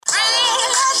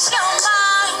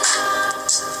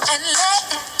and let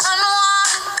it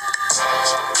unwind.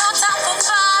 No time for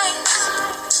fight.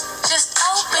 Just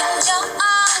open your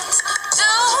eyes.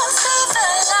 Do see the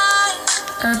light.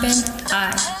 Urban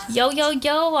Eye. Yo,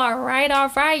 all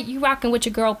right. You rocking with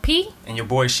your girl P And your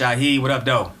boy Shaheed. What up,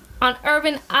 though? on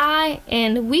Urban Eye,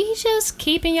 and we just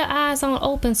keeping your eyes on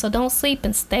open, so don't sleep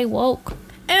and stay woke.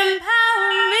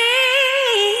 Empower me.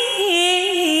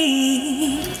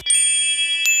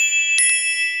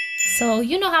 So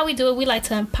you know how we do it. We like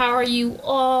to empower you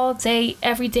all day,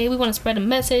 every day. We want to spread a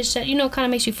message that, kind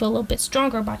of makes you feel a little bit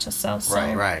stronger about yourself. So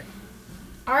Right.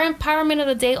 our empowerment of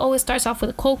the day always starts off with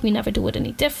a quote. We never do it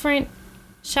any different.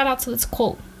 Shout out to this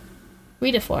quote.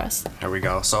 Read it for us. Here we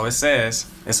go. So it says,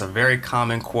 it's a very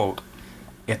common quote.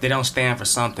 If they don't stand for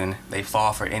something, they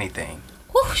fall for anything.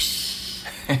 Whoosh.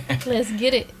 Let's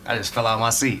get it. I just fell out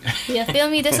my seat. Yeah, feel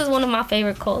me? This is one of my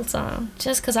favorite quotes.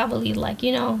 Just because I believe,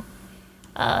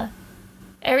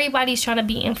 everybody's trying to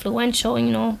be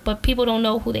influential, but people don't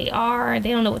know who they are.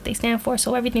 They don't know what they stand for.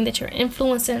 So everything that you're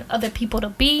influencing other people to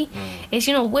be is,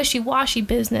 wishy-washy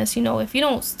business. If you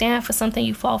don't stand for something,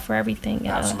 you fall for everything.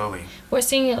 Absolutely. We're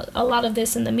seeing a lot of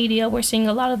this in the media. We're seeing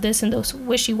a lot of this in those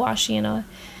wishy-washy. And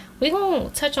we're going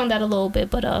to touch on that a little bit.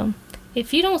 But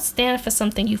if you don't stand for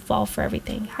something, you fall for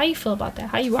everything. How you feel about that?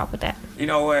 How you rock with that? You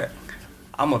know what?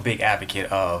 I'm a big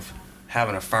advocate of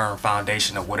having a firm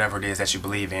foundation of whatever it is that you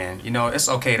believe in. It's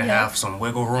okay to have some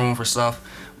wiggle room for stuff,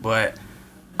 but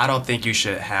I don't think you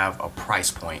should have a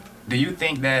price point. Do you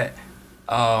think that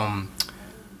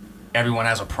everyone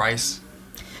has a price?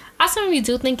 I certainly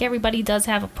do think everybody does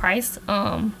have a price.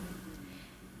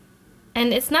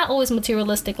 And it's not always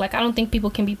materialistic. Like, I don't think people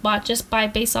can be bought just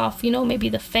based off, maybe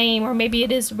the fame, or maybe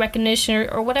it is recognition,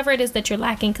 or whatever it is that you're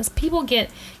lacking. Because people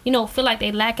feel like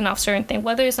they lacking off certain things.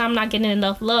 Whether it's I'm not getting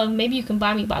enough love, maybe you can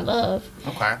buy me by love.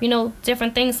 Okay.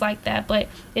 Different things like that. But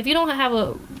if you don't have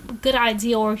a good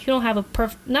idea, or if you don't have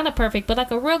not a perfect, but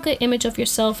like a real good image of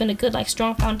yourself and a good,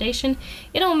 strong foundation,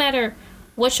 it don't matter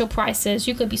what your price is.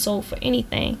 You could be sold for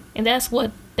anything. And that's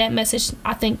what that message,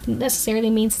 I think, necessarily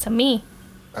means to me.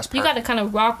 You got to kind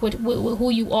of rock with who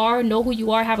you are, know who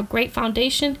you are, have a great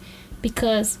foundation,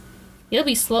 because you'll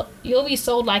be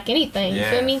sold like anything. Yeah,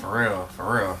 you feel me? For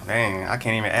real. Dang, I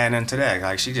can't even add nothing to that.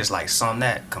 Like, she just summed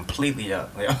that completely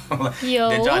up. Yo.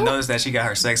 Did y'all notice that she got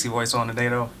her sexy voice on today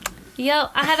though? Yo,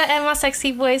 I had to add my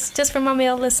sexy voice just for my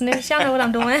male listeners. Y'all know what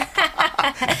I'm doing.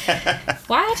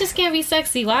 Why I just can't be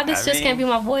sexy? Why this can't be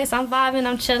my voice? I'm vibing,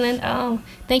 I'm chilling.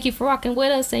 Thank you for rocking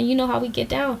with us, and you know how we get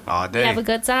down. All day. We have a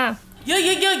good time. You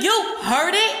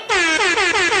heard it?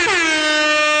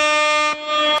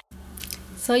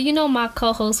 So my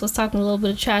co-host was talking a little bit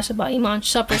of trash about Iman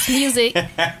Shumpert's music.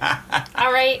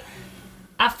 All right,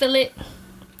 I feel it.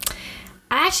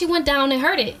 I actually went down and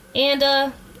heard it, and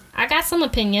I got some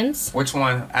opinions. Which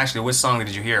one? Actually, which song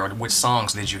did you hear, or which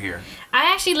songs did you hear?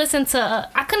 I actually listened to.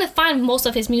 I couldn't find most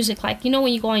of his music. Like, when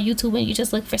you go on YouTube and you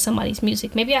just look for somebody's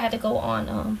music. Maybe I had to go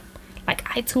on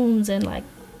iTunes and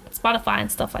Spotify and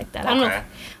stuff like that. I don't know.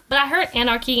 But I heard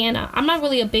Anarchy, and I'm not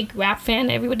really a big rap fan.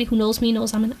 Everybody who knows me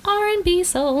knows I'm an R&B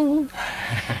soul.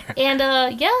 And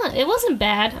it wasn't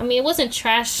bad. I mean, it wasn't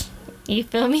trash. You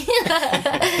feel me?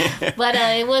 But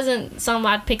it wasn't something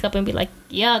I'd pick up and be like,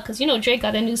 yeah, because Drake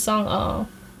got a new song,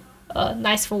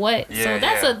 Nice for What.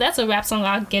 Yeah, so that's a rap song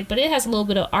I'll get, but it has a little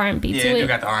bit of R&B to it. Yeah, you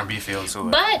got the R&B feel to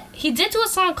it. But he did do a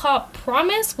song called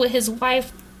Promise with his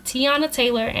wife Teyana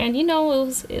Taylor, and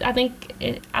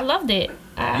I loved it.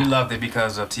 You loved it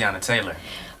because of Teyana Taylor?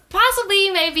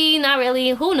 Possibly, maybe, not really.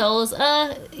 Who knows?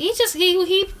 He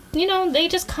they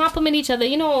just compliment each other.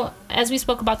 As we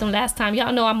spoke about them last time,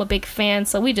 y'all know I'm a big fan,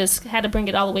 so we just had to bring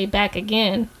it all the way back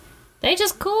again. They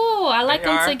just cool. I like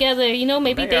them together.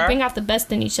 Maybe they bring out the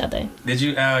best in each other. Did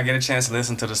you get a chance to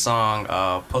listen to the song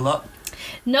Pull Up?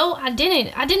 No, I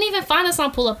didn't. I didn't even find a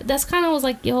song Pull Up. That's kind of was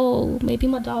like, yo, maybe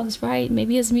my dog's right.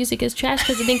 Maybe his music is trash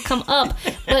because it didn't come up.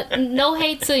 But no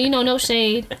hate to, no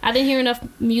shade. I didn't hear enough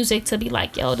music to be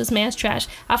like, yo, this man's trash.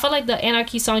 I felt like the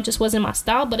Anarchy song just wasn't my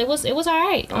style, but it was all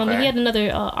right. Okay. He had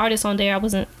another artist on there. I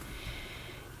wasn't.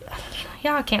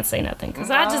 Y'all can't say nothing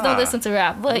because I just don't listen to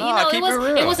rap. But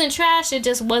it wasn't trash. It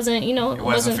just wasn't. It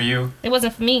wasn't for you. It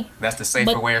wasn't for me. That's the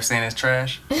safer way of saying it's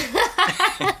trash.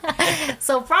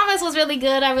 So Promise was really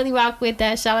good. I really rock with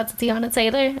that. Shout out to Teyana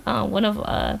Taylor, one of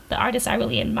the artists I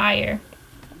really admire.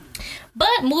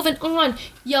 But moving on,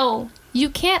 yo,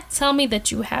 you can't tell me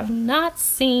that you have not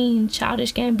seen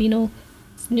Childish Gambino's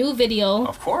new video.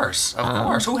 Of course.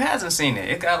 Who hasn't seen it?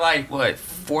 It got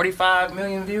 45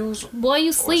 million views? Boy,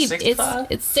 you sleep.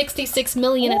 It's 66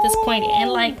 million at this point,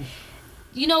 and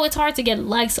you know, it's hard to get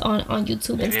likes on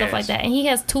YouTube and stuff like that. And he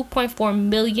has 2.4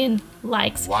 million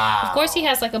likes. Wow. Of course, he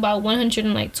has like about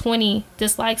 120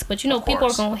 dislikes, but you know, people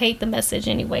are going to hate the message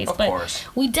anyways. Of but course.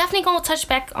 we definitely going to touch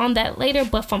back on that later.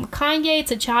 But from Kanye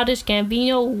to Childish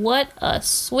Gambino, what a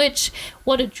switch.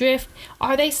 What a drift.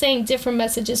 Are they saying different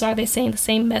messages? Are they saying the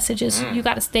same messages? You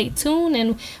got to stay tuned,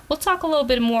 and we'll talk a little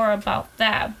bit more about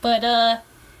that. But,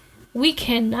 we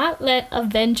cannot let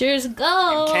Avengers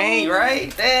go. Can't,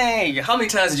 right? Dang. How many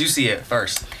times did you see it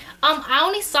first? I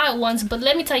only saw it once, but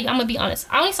let me tell you, I'm gonna be honest.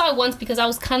 I only saw it once because I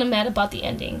was kind of mad about the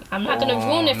ending. I'm not gonna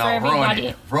ruin it for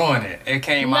everybody. Ruin it. It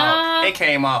came out. It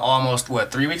came out almost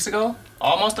 3 weeks ago?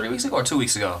 Almost 3 weeks ago or 2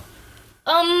 weeks ago?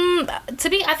 I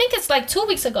think it's like 2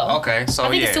 weeks ago. Okay, so I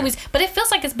think it's 2 weeks, but it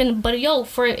feels like it's been. But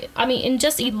in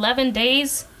just 11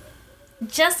 days.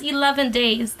 Just 11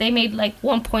 days, they made like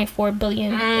 1.4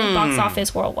 billion in box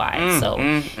office worldwide.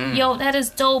 Yo, that is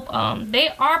dope. They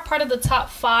are part of the top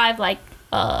 5 like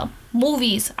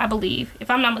movies, I believe,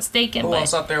 if I'm not mistaken. Who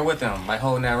else up there with them, like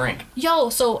holding that rank? Yo,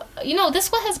 so you know,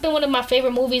 this one has been one of my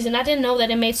favorite movies, and I didn't know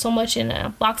that it made so much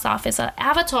in box office.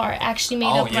 Avatar actually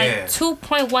made like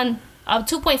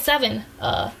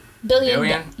 2.7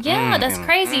 billion. Yeah, that's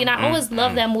crazy. And I always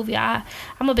love that movie.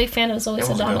 I'm a big fan of Zoe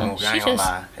Saldana.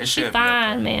 She's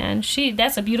fine, man.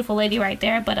 That's a beautiful lady right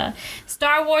there. But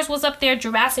Star Wars was up there.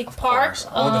 Jurassic Park.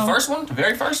 The first one, the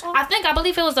very first one. I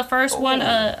believe it was the first one.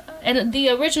 And the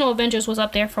original Avengers was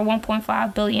up there for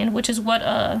 1.5 billion, which is what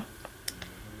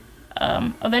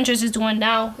Avengers is doing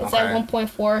now. It's at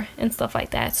 1.4 and stuff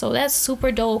like that. So that's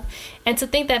super dope. And to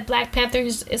think that Black Panther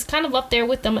is kind of up there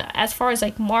with them as far as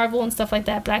like Marvel and stuff like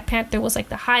that. Black Panther was like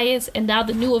the highest, and now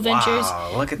the new Avengers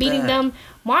beating them.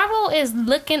 Marvel is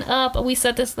looking up. We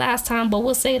said this last time, but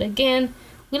we'll say it again.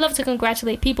 We love to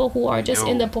congratulate people who are just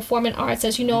in the performing arts.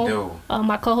 As you know,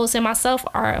 my co-host and myself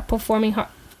are performing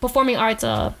arts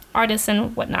artists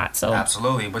and whatnot. So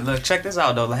absolutely. But look, check this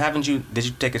out though. Did you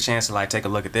take a chance to like take a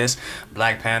look at this?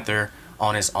 Black Panther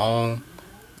on its own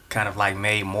kind of like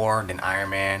made more than Iron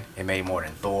Man. It made more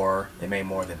than Thor. It made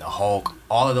more than the Hulk.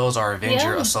 All of those are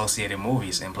Avenger associated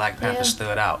movies, and Black Panther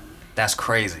stood out. That's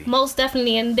crazy. Most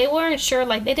definitely. And they weren't sure,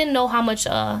 like they didn't know how much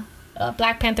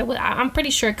Black Panther was. I'm pretty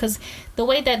sure because the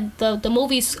way that the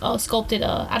movie's sculpted,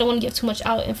 I don't want to give too much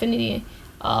out. Infinity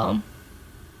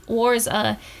Wars,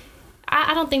 I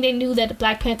don't think they knew that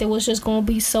Black Panther was just gonna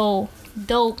be so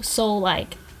dope, so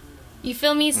like, you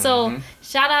feel me? So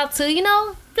shout out to, you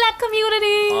know, Black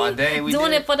community. All day we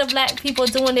doing it for the Black people,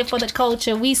 doing it for the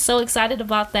culture. We so excited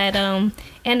about that.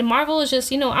 And Marvel is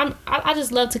just, you know, I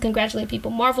just love to congratulate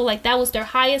people. Marvel, like that was their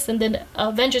highest, and then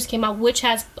Avengers came out, which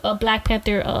has Black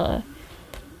Panther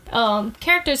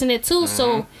characters in it too.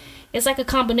 So it's like a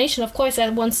combination. Of course,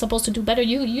 that one's supposed to do better.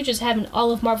 You just having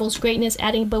all of Marvel's greatness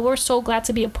adding, but we're so glad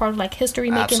to be a part of like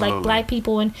history making, like Black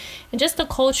people and just the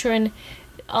culture. And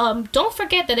don't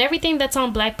forget that everything that's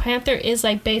on Black Panther is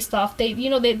like based off. They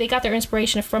got their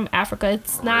inspiration from Africa.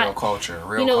 It's not real culture.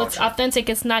 It's authentic.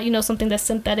 It's not something that's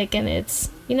synthetic, and it's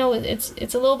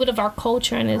it's a little bit of our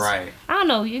culture, and it's I don't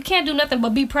know. You can't do nothing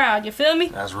but be proud. You feel me?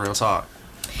 That's real talk.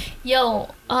 Yo,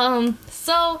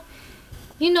 so.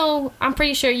 You know, I'm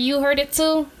pretty sure you heard it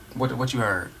too. What you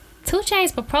heard? 2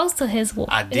 Chainz proposed to his girl.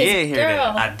 I did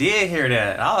hear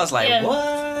that. I was like,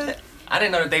 what? I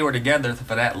didn't know that they were together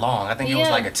for that long. I think it was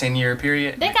like a 10-year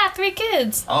period. They got 3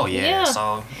 kids. Oh yeah.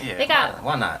 So they got.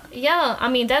 Why not? Yeah, I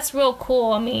mean that's real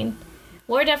cool. I mean,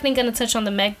 we're definitely gonna touch on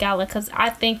the Met Gala because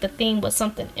I think the theme was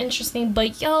something interesting.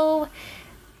 But yo,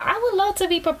 I would love to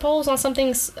be proposed on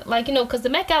something like, you know, because the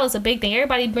Met Gala is a big thing.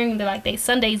 Everybody bring they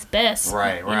Sunday's best.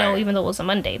 Right. You know, even though it was a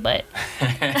Monday, but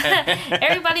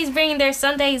everybody's bringing their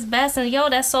Sunday's best, and yo,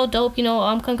 that's so dope. You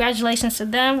know, congratulations to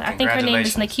them. I think her name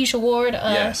is Nikisha Ward.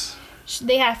 Yes.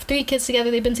 They have 3 kids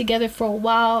together. They've been together for a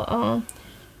while.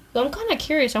 But I'm kind of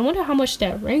curious. I wonder how much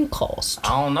that ring cost.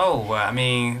 I don't know. I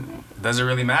mean, does it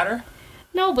really matter?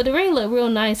 No, but the ring looked real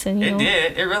nice, and it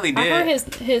did. It really did. I heard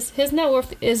his net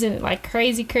worth isn't like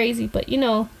crazy, but you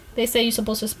know they say you're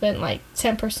supposed to spend like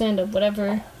 10% of whatever.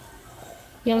 You know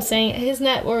what I'm saying? His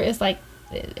net worth is like,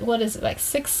 what is it, like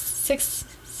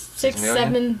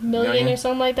 7 million or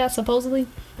something like that supposedly.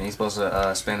 And he's supposed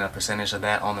to spend a percentage of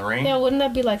that on the ring. Yeah, wouldn't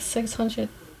that be like 600?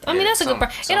 I mean, that's a good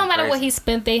part. It don't matter what he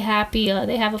spent. They happy.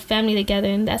 They have a family together,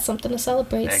 and that's something to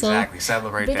celebrate. Exactly, so,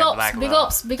 celebrate that Black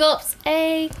love. Big ups,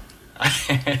 hey.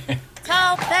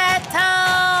 Talk that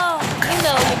talk. You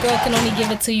know your girl can only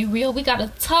give it to you real. We gotta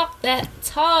talk that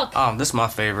talk. This is my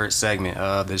favorite segment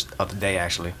of the day,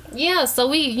 actually. Yeah, so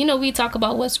we talk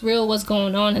about what's real, what's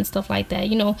going on, and stuff like that.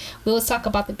 You know, we always talk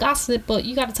about the gossip, but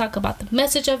you gotta talk about the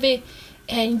message of it.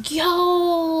 And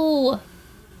yo,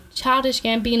 Childish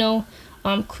Gambino,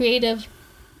 creative,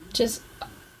 just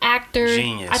actor.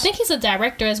 Genius. I think he's a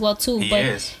director as well too. He but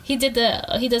is. He does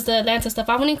the Atlanta stuff.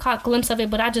 I've only caught a glimpse of it,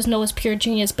 but I just know it's pure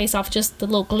genius based off just the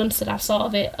little glimpse that I saw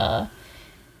of it.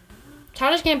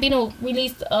 Childish Gambino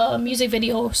released a music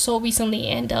video so recently,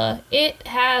 and it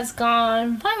has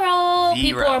gone viral.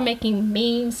 People are making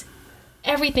memes,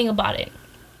 everything about it.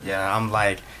 Yeah, I'm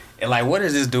like, what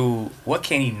does this dude? What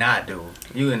can he not do?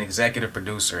 You're an executive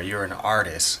producer. You're an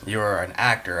artist. You're an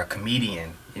actor, a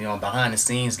comedian. You know, behind the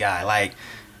scenes guy. Like,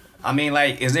 I mean,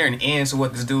 like, is there an end to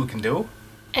what this dude can do?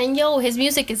 And his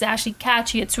music is actually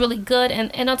catchy. It's really good.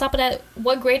 And on top of that,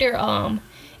 what greater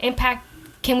impact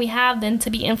can we have than to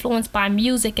be influenced by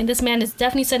music? And this man is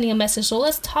definitely sending a message. So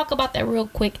let's talk about that real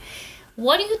quick.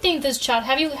 What do you think this child?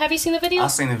 Have you seen the video?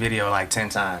 I've seen the video like 10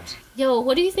 times.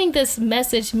 What do you think this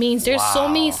message means? There's so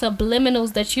many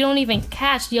subliminals that you don't even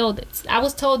catch. I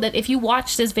was told that if you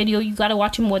watch this video, you gotta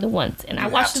watch it more than once. And I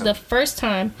watched it the first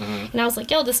time, and I was like,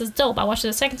 this is dope. I watched it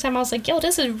the second time, I was like,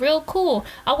 this is real cool.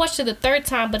 I watched it the third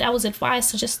time, but I was advised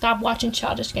to just stop watching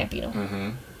Childish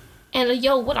Gambino.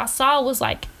 And what I saw was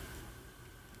like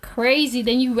crazy.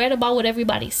 Then you read about what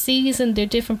everybody sees and their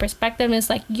different perspective, and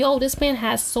it's like, this man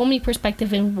has so many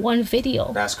perspective in one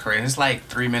video. That's crazy. It's like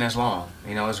 3 minutes long.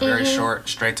 You know, it's very short,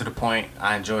 straight to the point.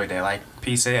 I enjoyed that. Like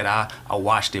P said, I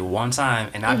watched it one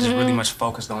time, and I just really much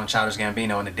focused on Childish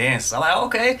Gambino and the dances. I'm like,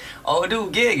 okay,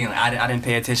 dude gigging. I didn't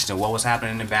pay attention to what was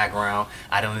happening in the background.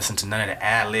 I didn't listen to none of the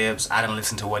ad-libs. I didn't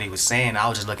listen to what he was saying. I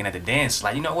was just looking at the dance.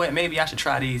 Like, you know what, maybe I should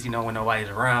try these, when nobody's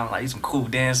around. Like, these some cool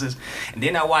dances. And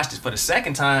then I watched it for the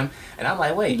second time, and I'm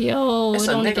like, wait, it's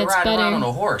a nigga riding around on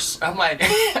a horse. I'm like,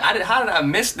 how did I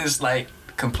miss this, like,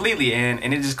 completely?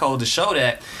 And it just goes to show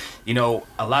that,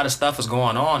 a lot of stuff is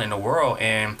going on in the world,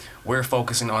 and we're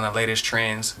focusing on the latest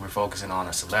trends. We're focusing on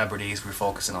the celebrities. We're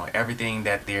focusing on everything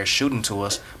that they're shooting to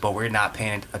us, but we're not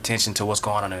paying attention to what's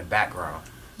going on in the background.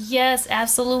 Yes,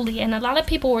 absolutely. And a lot of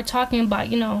people were talking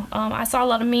about, I saw a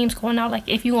lot of memes going out like,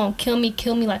 if you won't kill me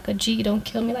like a G, don't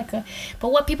kill me like a...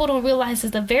 But what people don't realize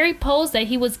is the very pose that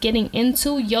he was getting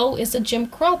into, is a Jim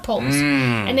Crow pose.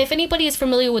 And if anybody is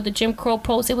familiar with the Jim Crow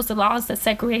pose, it was the laws that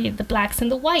segregated the blacks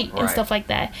and the white and stuff like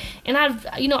that. And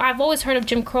I've always heard of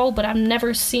Jim Crow, but I've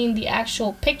never seen the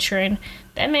actual picture. And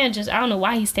that man I don't know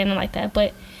why he's standing like that,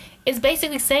 but... It's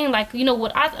basically saying, like,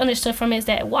 what I understood from it is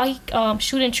that while he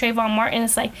shooting Trayvon Martin,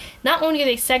 it's like not only are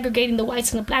they segregating the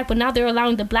whites and the black, but now they're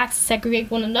allowing the blacks to segregate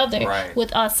one another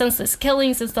with senseless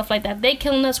killings and stuff like that. They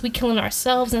killing us, we killing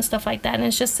ourselves and stuff like that. And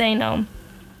it's just saying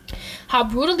how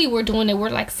brutally we're doing it. We're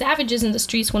like savages in the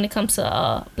streets when it comes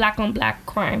to black on black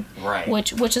crime,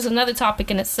 which is another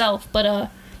topic in itself. But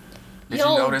Did you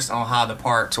notice on how the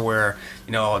part to where,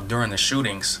 during the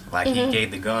shootings, like he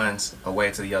gave the guns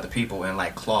away to the other people in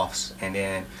like cloths, and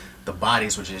then the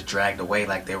bodies were just dragged away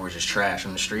like they were just trash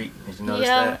from the street? Did you notice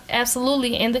that? Yeah,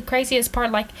 absolutely. And the craziest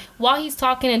part, like while he's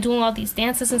talking and doing all these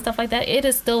dances and stuff like that, it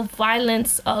is still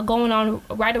violence going on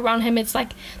right around him. It's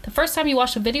like the first time you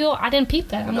watch the video, I didn't peep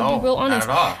that. I'm gonna be real honest.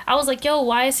 Not at all. I was like,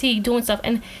 why is he doing stuff?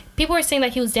 And people were saying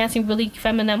that he was dancing really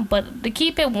feminine, but to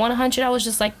keep it 100, I was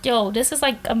just like, this is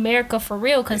like America for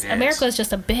real, because America is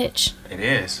just a bitch. It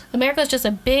is. America is just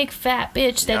a big fat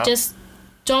bitch that just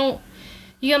don't.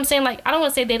 You know what I'm saying? Like, I don't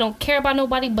want to say they don't care about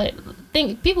nobody, but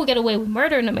people get away with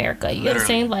murder in America. You know what I'm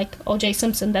saying? Like O.J.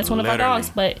 Simpson, that's one of our dogs.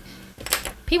 But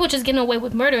people just getting away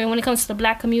with murder. And when it comes to the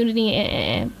black community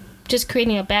and just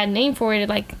creating a bad name for it,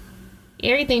 like,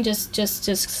 everything just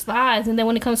slides. And then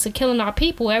when it comes to killing our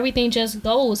people, everything just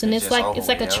goes. And it's like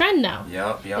a trend now.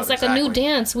 It's like a new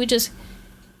dance. We just...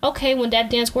 Okay, when that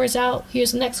dance wears out,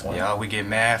 here's the next one. Yeah, we get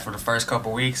mad for the first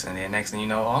couple weeks, and then next thing you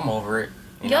know, I'm over it.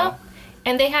 You know?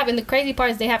 And the crazy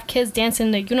part is they have kids dancing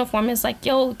in their uniform. It's like,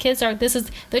 kids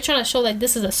they're trying to show like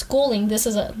this is a schooling, this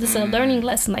is a learning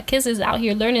lesson. Like, kids is out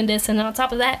here learning this, and on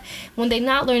top of that, when they're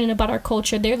not learning about our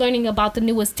culture, they're learning about the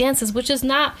newest dances, which is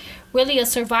not really a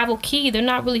survival key. They're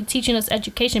not really teaching us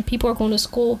education. People are going to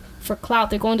school for clout.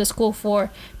 They're going to school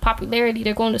for popularity.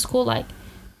 They're going to school like...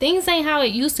 Things ain't how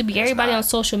it used to be. Everybody on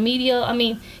social media. I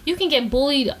mean, you can get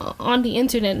bullied on the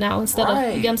internet now instead of, you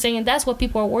know what I'm saying? And that's what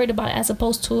people are worried about, as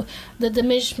opposed to the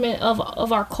diminishment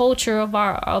of our culture, of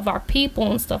our people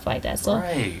and stuff like that. So,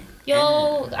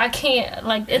 I can't,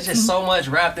 like, it's just so much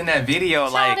wrapped in that video.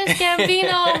 Childish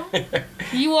Gambino,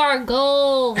 you are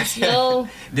gold,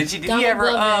 Did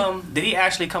he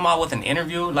actually come out with an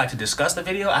interview, like, to discuss the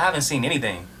video? I haven't seen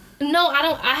anything. No, I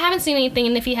don't. I haven't seen anything,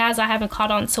 and if he has, I haven't caught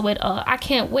on to it. I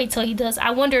can't wait till he does. I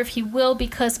wonder if he will,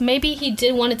 because maybe he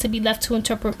did want it to be left to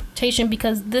interpretation,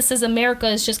 because This Is America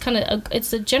is just kind of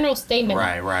it's a general statement,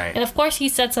 right. And of course, he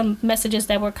said some messages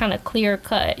that were kind of clear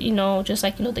cut, just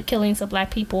like the killings of black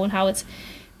people and how it's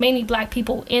mainly black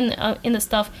people in the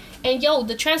stuff. And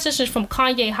the transitions from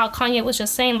Kanye, how Kanye was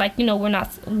just saying like,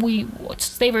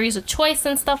 slavery is a choice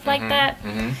and stuff like that.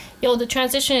 The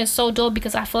transition is so dope,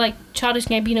 because I feel like Childish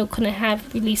Gambino couldn't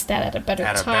have released that at a better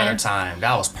time.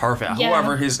 That was perfect. Yeah.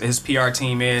 Whoever his PR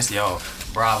team is,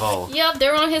 bravo. Yep,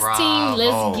 they're on his team.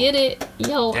 Let's get it.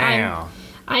 Damn.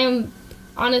 I am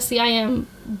honestly, I am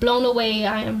blown away.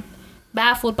 I am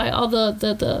baffled by all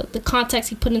the context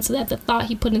he put into that, the thought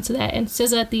he put into that. And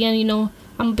SZA at the end,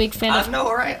 I'm a big fan of. I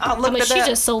know, right? I mean, she's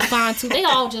just so fine too. They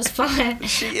all just fine.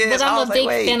 She is. But I'm a big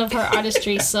fan of her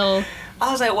artistry. So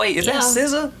I was like, wait, is that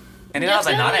SZA? And then I was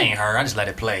like, no, that ain't her. I just let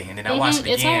it play. And then I watched it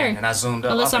it's again. her. And I zoomed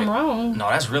up. Unless I'm wrong. No,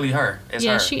 that's really her. It's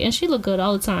her. She look good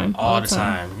all the time. All the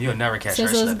time. You'll never catch her SZA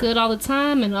is slipping. good all the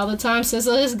time, and all the time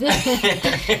SZA is good.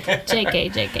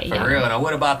 JK. For real. Now,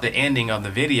 what about the ending of the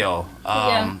video?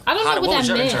 I don't know what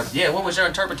that meant. What was your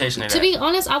interpretation of that? To be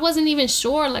honest, I wasn't even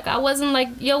sure. Like, I wasn't like,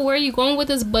 where are you going with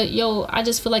this? But, I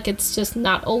just feel like it's just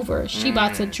not over. She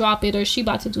about to drop it, or she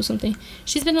about to do something.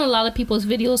 She's been in a lot of people's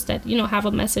videos that, have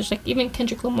a message. Like, even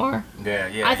Kendrick Lamar. Yeah.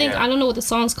 I don't know what the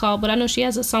song's called, but I know she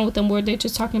has a song with them where they're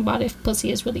just talking about if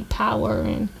pussy is really power.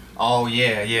 And oh,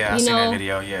 yeah. I seen that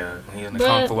video, yeah. He's in the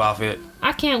Kung Fu outfit.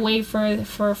 I can't wait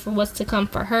for what's to come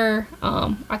for her.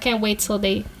 I can't wait till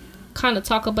they kind of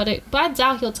talk about it, but I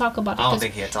doubt he'll talk about it. I don't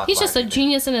think he'll talk about it. He's just a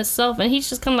genius in himself, and he's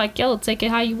just kind of like, take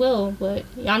it how you will, but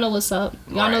y'all know what's up.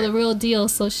 Y'all know the real deal.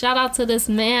 So shout out to this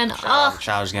man.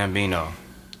 Childish Gambino.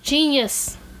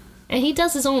 Genius. And he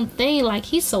does his own thing. Like,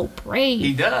 he's so brave.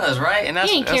 He does, right? And he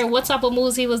didn't care what type of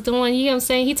moves he was doing. You know what I'm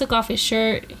saying? He took off his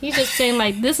shirt. He's just saying,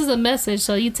 like, this is a message,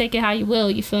 so you take it how you will.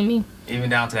 You feel me? Even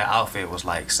down to that outfit was,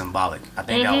 like, symbolic. I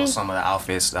think that was some of the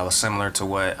outfits that was similar to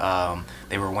what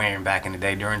they were wearing back in the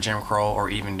day during Jim Crow or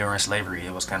even during slavery.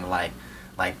 It was kind of like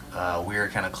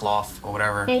weird kind of cloth or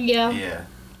whatever. Yeah.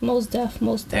 Most def.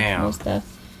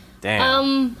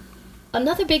 Damn.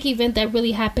 Another big event that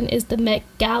really happened is the Met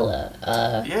Gala.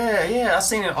 I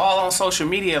seen it all on social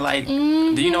media. Like,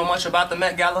 do you know much about the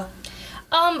Met Gala?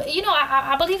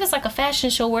 I believe it's like a fashion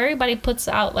show where everybody puts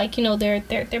out like,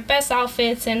 their best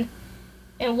outfits and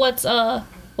what's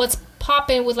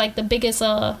popping with like the biggest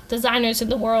designers in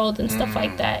the world and stuff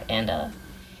like that. And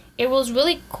it was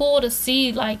really cool to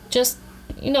see, like, just,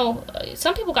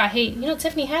 some people got hate.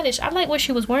 Tiffany Haddish, I like what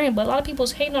she was wearing, but a lot of people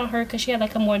was hating on her because she had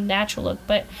like a more natural look.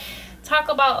 But talk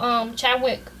about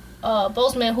Chadwick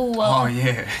Boseman, who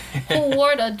who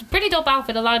wore a pretty dope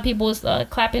outfit. A lot of people was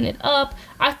clapping it up.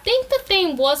 I think the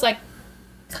theme was like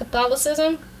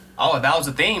Catholicism. Oh, that was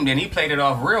the theme. Then he played it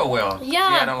off real well. Yeah.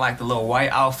 He had on like the little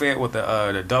white outfit with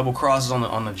the double crosses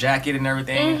on the jacket and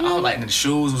everything. I was like, the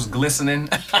shoes was glistening.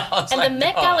 The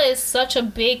Met Gala is such a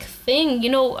big thing.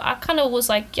 I kind of was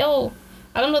like, I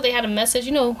don't know if they had a message.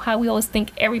 You know how we always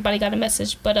think everybody got a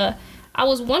message, but I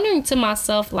was wondering to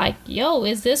myself, like,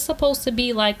 is this supposed to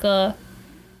be like a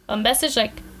message,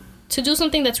 like to do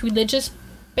something that's religious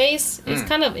based? It's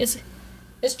kind of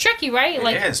it's tricky, right?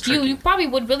 Like, you probably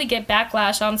would really get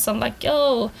backlash on some, like,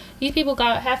 these people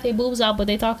got half their boobs out, but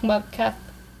they talking about Catholic.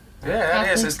 Yeah,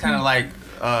 it is. It's kind of like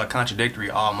contradictory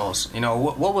almost.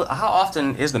 How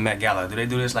often is the Met Gala? Do they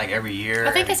do this like every year?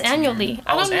 I think it's annually.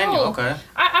 I don't know. Annual, okay.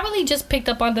 I really just picked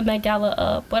up on the Met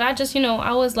Gala, but I just, I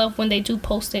always love when they do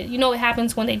post it. It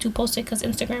happens when they do post it because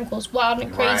Instagram goes wild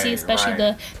and crazy, especially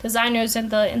the designers and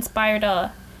the inspired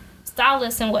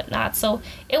stylists and whatnot. So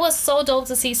it was so dope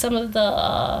to see some of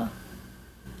the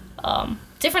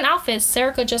different outfits.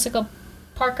 Sarah Jessica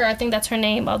Parker, I think that's her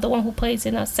name, the one who plays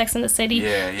in Sex and the City.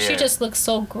 Yeah. She just looks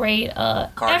so great.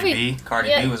 Cardi B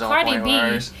was on point with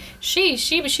hers.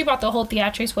 She brought the whole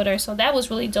theatrics with her, so that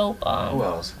was really dope. Who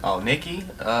else? Oh, Nicki. Nicki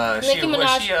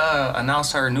Minaj. She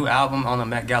announced her new album on the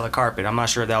Met Gala carpet. I'm not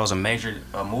sure if that was a major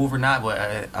move or not,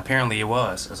 but apparently it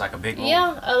was. It was like a big move.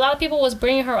 Yeah, a lot of people was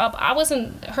bringing her up. I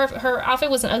wasn't. Her outfit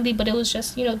wasn't ugly, but it was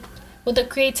just, with the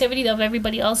creativity of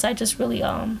everybody else, I just really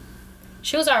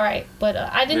she was alright, but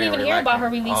I didn't even hear about her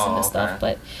releasing this stuff.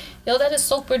 But that is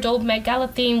super dope. Met Gala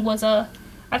theme was I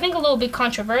think a little bit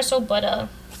controversial, but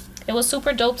it was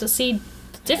super dope to see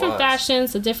the different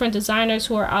fashions, the different designers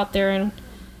who are out there and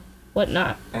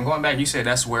whatnot. And going back, you said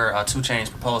that's where 2 Chainz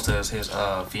proposed to his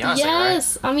fiance,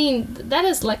 yes, right? I mean, that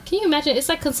is like, can you imagine? It's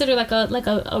like considered like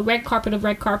a red carpet of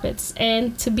red carpets,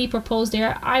 and to be proposed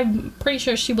there, I'm pretty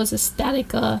sure she was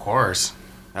ecstatic. Of course.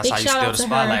 That's how you steal the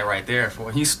spotlight right there.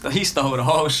 He stole the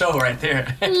whole show right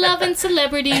there. Loving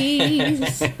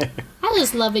celebrities. I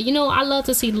just love it. You know, I love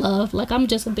to see love. Like, I'm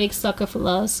just a big sucker for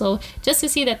love. So just to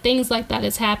see that things like that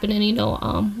is happening, you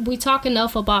know, we talk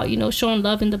enough about, you know, showing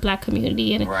love in the black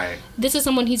community. And right. This is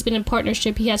someone he's been in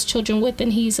partnership. He has children with,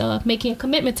 and he's making a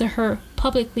commitment to her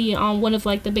publicly on one of,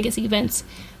 like, the biggest events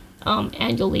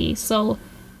annually. So...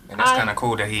 And that's kind of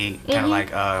cool that he kind of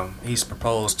like he's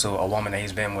proposed to a woman that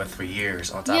he's been with for years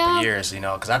on top of years, you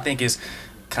know, because I think it's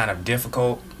kind of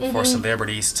difficult for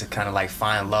celebrities to kind of like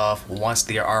find love once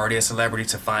they're already a celebrity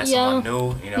to find someone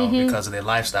new, you know, because of their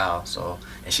lifestyle. So,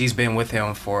 and she's been with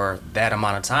him for that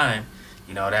amount of time.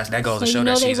 You know, that goes to show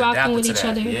that she's adapted with each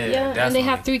other. Yeah, and they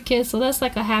have 3 kids, so that's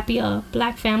like a happy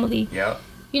black family. Yep.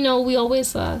 You know, we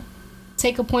always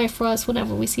take a point for us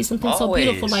whenever we see something so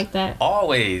beautiful like that.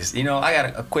 Always. You know, I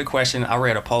got a quick question. I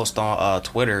read a post on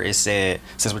Twitter. It said,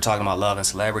 since we're talking about love and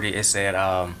celebrity, it said,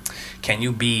 can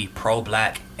you be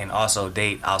pro-black and also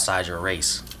date outside your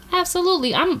race?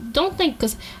 Absolutely. Don't think,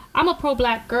 because I'm a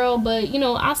pro-black girl, but, you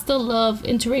know, I still love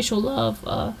interracial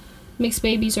love. Mixed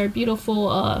babies are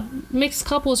beautiful. Mixed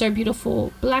couples are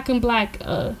beautiful. Black and black.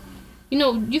 You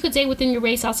know, you could date within your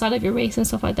race, outside of your race, and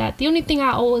stuff like that. The only thing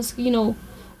I always, you know,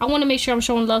 I want to make sure I'm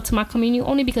showing love to my community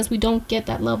only because we don't get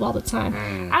that love all the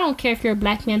time. I don't care if you're a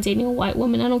black man dating a white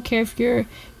woman. I don't care if you're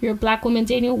a black woman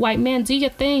dating a white man. Do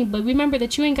your thing, but remember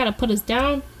that you ain't got to put us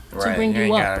down to bring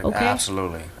you up, okay?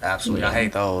 Absolutely. Yeah. I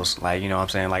hate those. Like, you know what I'm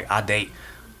saying? Like, I date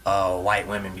white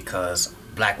women because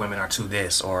black women are to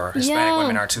this or Hispanic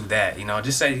women are to that. You know,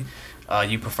 just say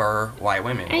you prefer white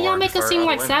women. And y'all make us seem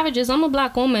like savages. I'm a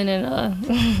black woman,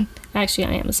 and actually,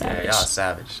 I am a savage. Yeah, y'all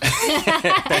savage.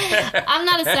 I'm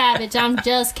not a savage. I'm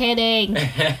just kidding.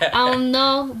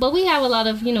 No, but we have a lot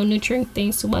of, you know, nurturing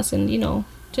things to us, and, you know,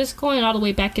 just going all the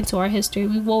way back into our history,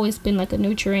 we've always been like a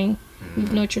nurturing.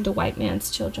 We've nurtured the white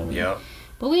man's children. Yep.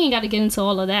 But we ain't got to get into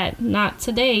all of that. Not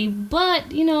today.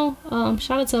 But, you know,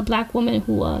 shout out to a black woman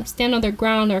who stand on their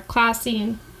ground, they're classy,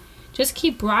 and just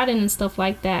keep riding and stuff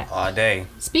like that. All day.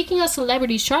 Speaking of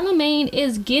celebrities, Charlamagne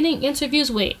is getting interviews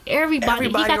with everybody.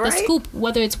 He got the scoop,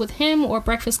 whether it's with him or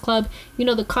Breakfast Club. You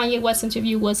know, the Kanye West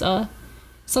interview was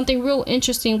something real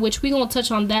interesting, which we going to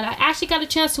touch on that. I actually got a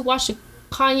chance to watch the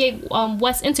Kanye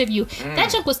West interview. That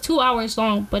junk was 2 hours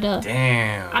long, but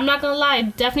damn. I'm not going to lie,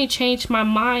 it definitely changed my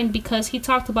mind because he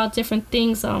talked about different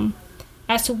things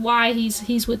as to why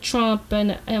he's with Trump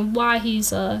and why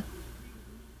he's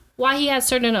why he has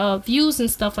certain views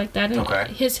and stuff like that, and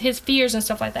his fears and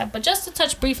stuff like that. But just to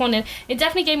touch brief on it, it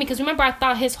definitely gave me, because remember I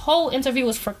thought his whole interview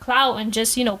was for clout and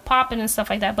just, you know, popping and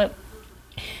stuff like that. But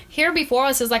here before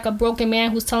us is like a broken man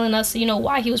who's telling us, you know,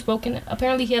 why he was broken.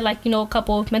 Apparently he had, like, you know, a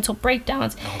couple of mental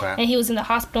breakdowns, and he was in the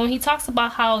hospital. And he talks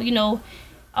about how, you know,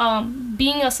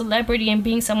 being a celebrity and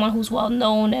being someone who's well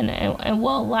known and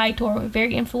well liked or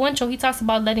very influential, he talks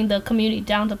about letting the community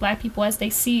down, the black people, as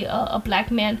they see a black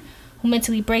man who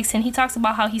mentally breaks. And he talks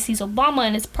about how he sees Obama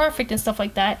and it's perfect and stuff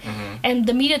like that. And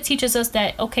the media teaches us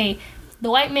that, okay, the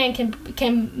white man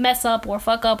can mess up or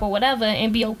fuck up or whatever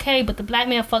and be okay, but the black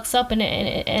man fucks up and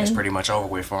it's pretty much over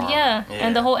with for him. Yeah,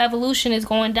 and the whole evolution is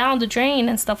going down the drain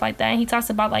and stuff like that. And he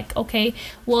talks about, like, okay,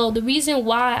 well, the reason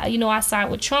why, you know, I side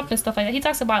with Trump and stuff like that, he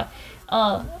talks about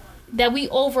that we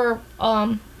overtalk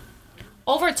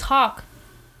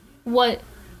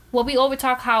we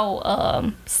overtalk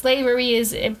how slavery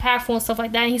is impactful and stuff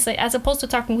like that. And he's like, as opposed to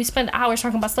talking, we spend hours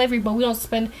talking about slavery, but we don't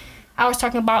spend hours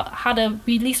talking about how to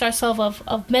release ourselves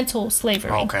of mental slavery.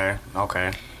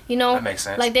 Okay. You know, that makes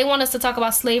sense. Like, they want us to talk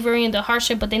about slavery and the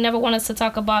hardship, but they never want us to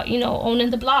talk about, you know,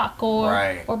 owning the block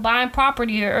or buying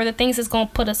property or the things that's going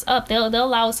to put us up. They'll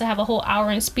allow us to have a whole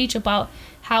hour in speech about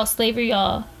how slavery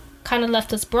kind of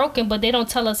left us broken, but they don't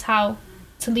tell us how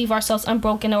to leave ourselves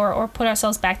unbroken or put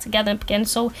ourselves back together again.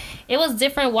 So it was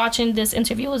different watching this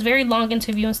interview. It was a very long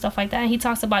interview and stuff like that. And he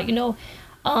talks about, you know,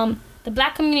 the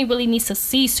black community really needs to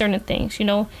see certain things, you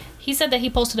know. He said that he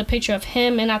posted a picture of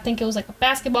him, and I think it was like a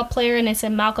basketball player, and they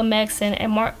said Malcolm X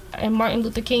and Martin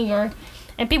Luther King,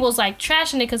 and people was like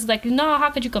trashing it because, like, no, how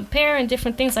could you compare and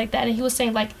different things like that. And he was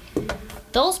saying, like,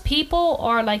 those people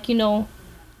are, like, you know,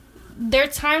 they're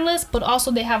timeless, but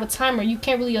also they have a timer. You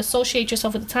can't really associate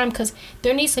yourself with the time because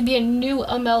there needs to be a new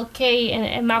MLK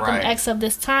and Malcolm X of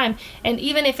this time. And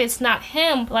even if it's not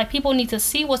him, like, people need to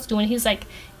see what's doing. He's like,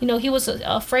 you know, he was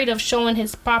afraid of showing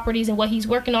his properties and what he's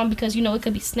working on because, you know, it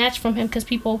could be snatched from him because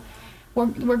people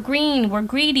we're green, we're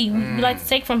greedy, we like to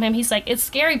take from him. He's like, it's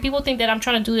scary. People think that I'm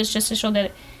trying to do this just to show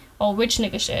that, oh, rich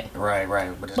nigga shit. Right.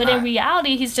 But in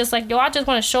reality, he's just like, yo, I just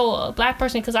want to show a black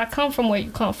person because I come from where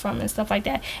you come from and stuff like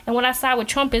that. And when I side with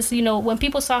Trump is, you know, when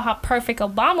people saw how perfect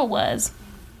Obama was,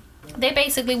 they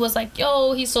basically was like,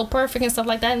 yo, he's so perfect and stuff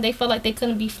like that, and they felt like they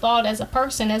couldn't be flawed as a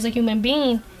person, as a human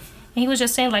being. And he was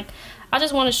just saying, like, I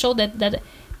just want to show that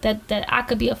I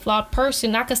could be a flawed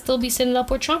person. I could still be sitting up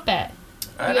where Trump at.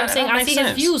 You know what I'm saying? I see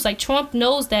his views. Like, Trump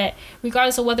knows that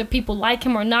regardless of whether people like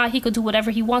him or not, he could do whatever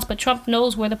he wants, but Trump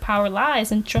knows where the power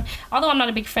lies. And Trump, although I'm not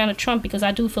a big fan of Trump because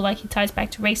I do feel like he ties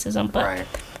back to racism, but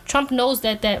Trump knows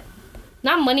that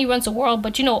not money runs the world,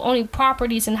 but, you know, owning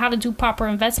properties and how to do proper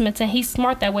investments, and he's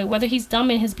smart that way. Whether he's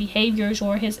dumb in his behaviors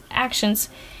or his actions,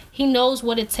 he knows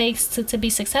what it takes to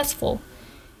be successful.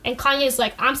 And Kanye's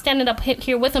like, I'm standing up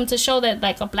here with him to show that,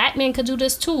 like, a black man could do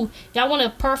this too. Y'all want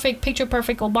a picture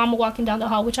perfect Obama walking down the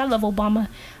hall, which I love Obama.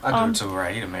 I do too,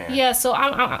 right? He's a man. Yeah, so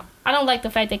I don't like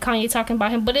the fact that Kanye talking about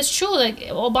him, but it's true. Like,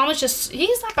 Obama's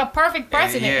he's like a perfect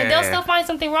president, and they'll still find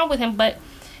something wrong with him, but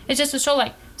it's just to show,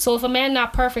 like, so if a man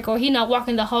not perfect or he not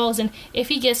walking the halls, and if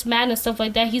he gets mad and stuff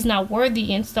like that, he's not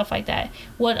worthy and stuff like that.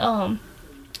 What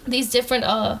these different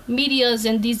medias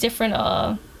and these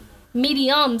different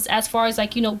mediums, as far as,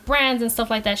 like, you know, brands and stuff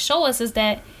like that, show us is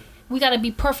that we gotta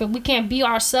be perfect. We can't be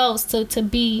ourselves to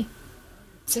be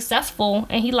successful.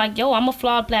 And he like, yo, I'm a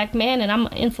flawed black man and I'm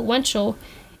influential.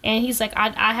 And he's like,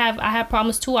 I have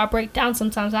problems too. I break down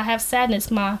sometimes. I have sadness.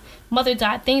 My mother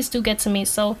died. Things do get to me.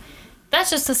 So that's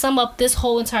just to sum up this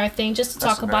whole entire thing, just to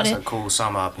talk about it. That's a cool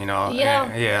sum up, you know.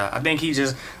 Yeah. Yeah. I think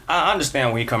I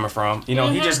understand where you're coming from. You know,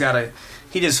 he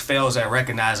just fails at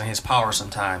recognizing his power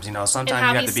sometimes. You know, sometimes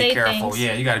you have to be careful. Things.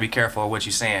 Yeah, you got to be careful of what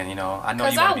you're saying. You know, I know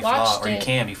you want to be flawed, or you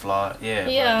can be flawed. Yeah.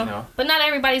 Yeah. But, you know. But not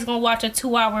everybody's gonna watch a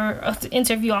 2-hour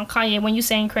interview on Kanye when you're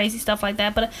saying crazy stuff like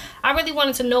that. But I really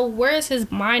wanted to know, where's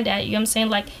his mind at? You know what I'm saying?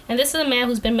 Like, and this is a man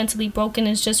who's been mentally broken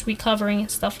and is just recovering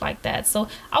and stuff like that. So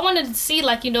I wanted to see,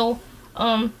 like, you know,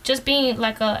 just being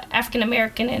like a African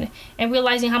American and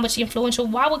realizing how much influential.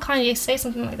 Why would Kanye say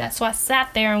something like that? So I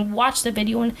sat there and watched the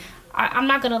video, and I'm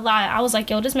not gonna lie, I was like,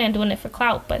 yo, this man doing it for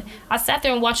clout. But I sat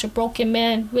there and watched a broken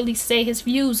man really say his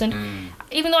views, and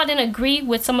even though I didn't agree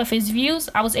with some of his views,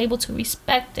 I was able to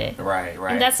respect it. Right.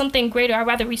 And that's something greater. I'd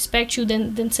rather respect you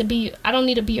than to be. I don't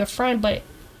need to be your friend, but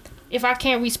if I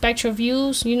can't respect your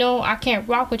views, you know, I can't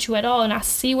rock with you at all. And I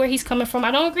see where he's coming from.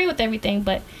 I don't agree with everything,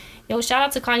 but yo, shout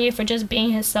out to Kanye for just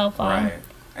being himself. Right.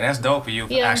 And that's dope for you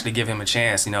to actually give him a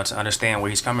chance, you know, to understand where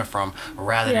he's coming from,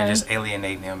 rather than just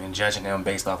alienating him and judging him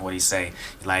based off what he say.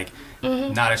 Like,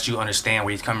 now that you understand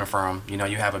where he's coming from, you know,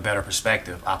 you have a better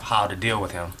perspective of how to deal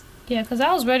with him. Yeah, because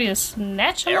I was ready to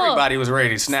snatch him Everybody was ready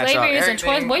to snatch up Slavery everything. is a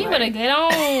choice. Boy, you better get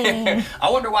on. I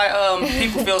wonder why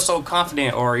people feel so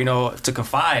confident, or, you know, to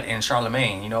confide in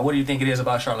Charlamagne. You know, what do you think it is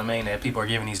about Charlamagne that people are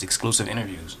giving these exclusive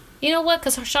interviews? You know what?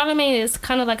 Because Charlamagne is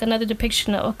kind of like another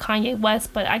depiction of Kanye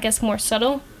West, but I guess more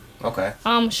subtle. Okay.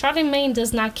 Charlamagne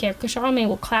does not care, because Charlamagne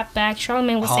will clap back.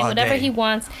 Charlamagne will say whatever he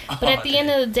wants. But at the end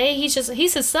of the day, he's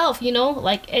himself, you know?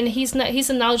 Like, and he's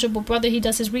a knowledgeable brother. He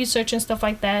does his research and stuff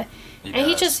like that.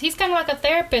 He's kind of like a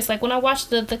therapist. Like, when I watched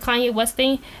the Kanye West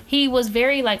thing, he was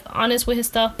very, like, honest with his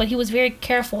stuff, but he was very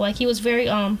careful. Like, he was very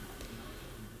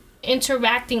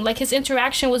interacting. Like, his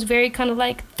interaction was very kind of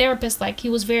like therapist. Like, he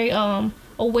was very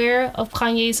aware of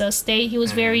Kanye's state. He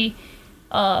was very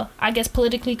I guess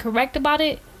politically correct about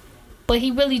it. But he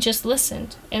really just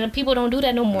listened, and people don't do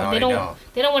that no more. No,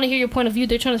 they don't want to hear your point of view.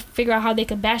 They're trying to figure out how they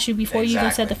could bash you before you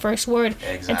even said the first word.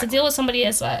 Exactly. And to deal with somebody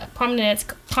as prominent as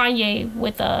Kanye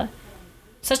with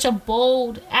such a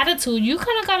bold attitude, you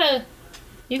kind of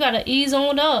gotta ease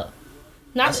on up.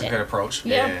 That's a good approach.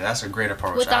 Yeah, that's a great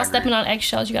approach. Without stepping on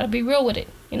eggshells, you gotta be real with it.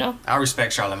 You know. I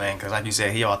respect Charlamagne because, like you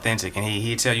said, he authentic, and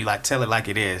he tell it like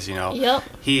it is. You know. Yep.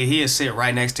 He'll sit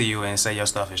right next to you and say your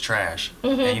stuff is trash.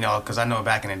 And, you know, because I know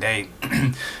back in the day,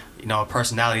 you know,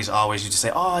 personalities always used to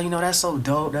say, oh, you know, that's so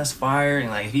dope, that's fire, and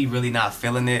like, if he really not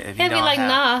feeling it, if he don't be like,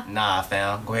 nah,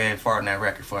 fam, go ahead and fart on that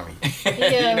record for me.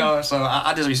 Yeah. You know, so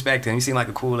I just respect him. He seemed like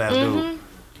a cool ass dude.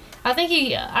 I think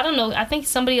I don't know, I think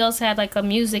somebody else had like a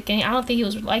music, and I don't think he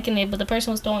was liking it, but the person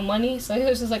was throwing money, so he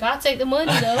was just like, I'll take the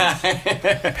money though.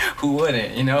 Who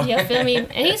wouldn't, you know? Yeah, feel me?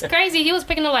 And he's crazy. He was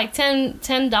picking up like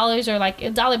 $10 or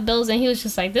like dollar bills, and he was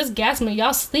just like, this gas money,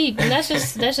 y'all sleep. And that's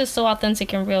just so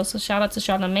authentic and real. So shout out to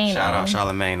Charlamagne. Shout out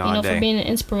Charlamagne all day. For being an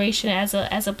inspiration as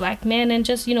a black man, and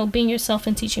just, you know, being yourself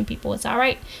and teaching people it's all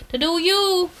right to do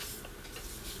you.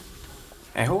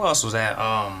 And who else was that?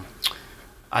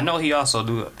 I know he also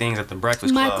do things at the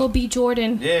Breakfast Club. Michael B.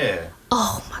 Jordan. Yeah.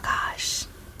 Oh my gosh.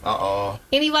 Uh-oh.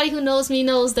 Anybody who knows me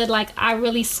knows that, like, I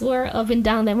really swear up and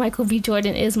down that Michael B.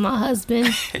 Jordan is my husband.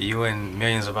 You and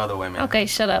millions of other women. Okay,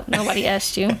 shut up. Nobody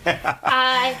asked you.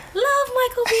 I love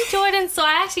Michael B. Jordan. So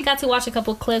I actually got to watch a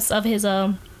couple clips of his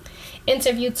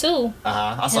interview too.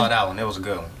 I saw that one. It was a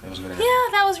good one. It was a good interview. Yeah,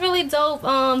 that was really dope.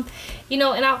 You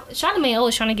know, and Charlamagne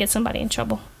always trying to get somebody in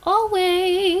trouble.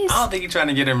 Always. I don't think he's trying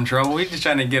to get him in trouble. He's just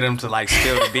trying to get him to like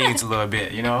spill the beans a little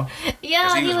bit, you know?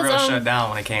 Yeah, he was real shut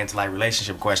down when it came to like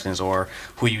relationship questions or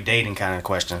who you dating kind of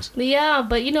questions. Yeah,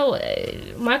 but you know,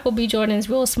 Michael B. Jordan is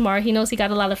real smart. He knows he got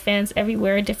a lot of fans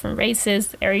everywhere, different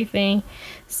races, everything.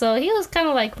 So he was kind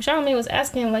of like, Charlamagne was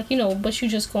asking him, like, you know, but you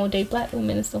just gonna date black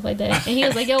women and stuff like that. And he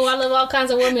was like, yo, I love all kinds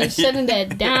of women, shutting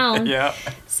that down. Yeah.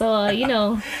 So, you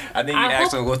know. I think he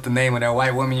asked him, what's the name of that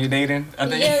white woman you dating? I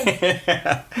think.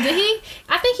 Yeah. Did he?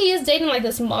 I think he is dating like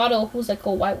this model who's like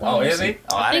a white woman. Oh, is he?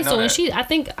 Oh, I think so. And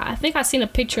I think I seen a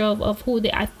picture of who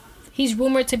he's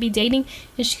rumored to be dating,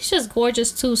 and she's just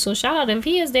gorgeous too. So shout out if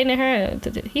he is dating her.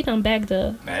 He done bagged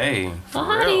the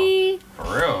hottie. For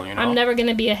real, you know. I'm never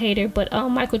gonna be a hater, but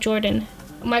Michael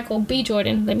B.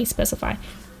 Jordan. Let me specify,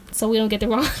 so we don't get the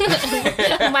wrong.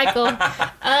 Michael,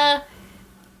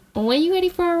 when you ready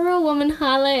for a real woman,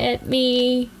 holla at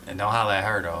me. And don't holla at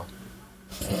her though.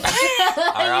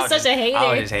 He's such a hater.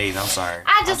 I was just hating. I'm sorry.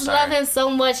 I just love him so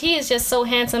much. He is just so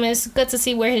handsome. It's good to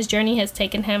see where his journey has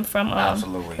taken him from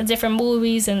the different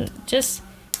movies and just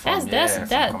that's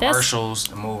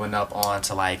commercials, moving up on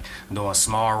to like doing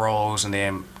small roles and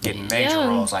then getting major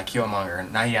roles like Killmonger.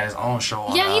 Now he had his own show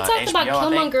on he talked HBO, about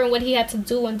Killmonger and what he had to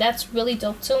do, and that's really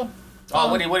dope too.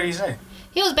 What did he say?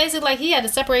 He was basically like he had to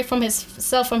separate from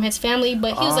himself from his family,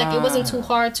 but he was like it wasn't too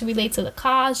hard to relate to the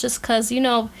cause just because, you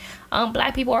know,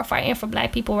 black people are fighting for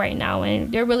black people right now,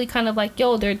 and they're really kind of like,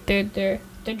 yo, they're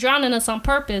drowning us on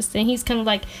purpose. And he's kind of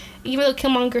like, even though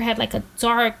Killmonger had like a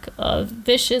dark,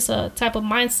 vicious type of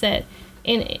mindset,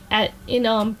 in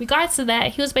regards to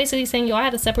that, he was basically saying, yo, I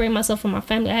had to separate myself from my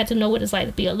family. I had to know what it's like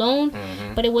to be alone,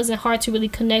 but it wasn't hard to really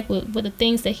connect with the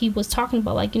things that he was talking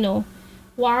about, like, you know,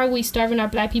 why are we starving our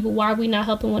black people? Why are we not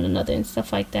helping one another and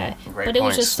stuff like that? But it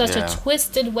was just such a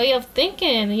twisted way of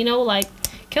thinking, you know, like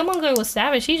Killmonger was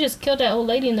savage. He just killed that old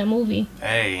lady in that movie.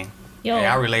 Hey,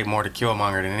 I relate more to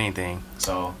Killmonger than anything.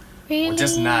 So, well,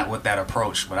 just not with that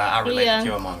approach, but I relate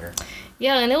to Killmonger.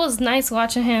 Yeah, and it was nice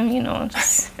watching him, you know.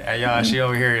 Just... y'all, she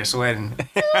over here is sweating.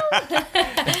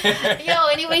 Yo,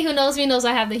 anybody who knows me knows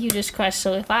I have the hugest crush.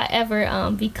 So if I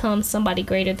ever become somebody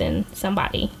greater than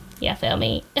somebody, yeah, feel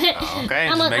me. Okay,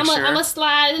 I'm a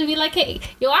slide and be like, hey,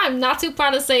 yo, I'm not too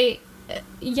proud to say,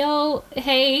 yo,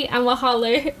 hey, I'm a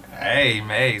holler. Hey,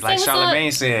 man, like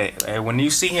Charlamagne said, when you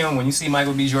see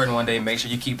Michael B. Jordan one day, make sure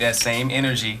you keep that same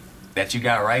energy that you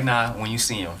got right now when you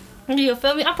see him. You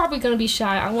feel me? I'm probably gonna be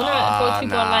shy. I wanna approach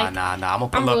people like. Nah. I'm gonna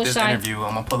pull up this interview.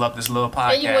 I'm gonna pull up this little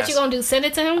podcast. And what you gonna do? Send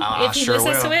it to him if he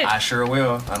listens to it. I sure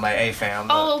will. I'm like, hey fam.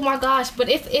 Look. Oh my gosh! But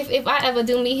if I ever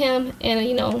do meet him and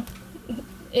you know,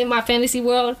 in my fantasy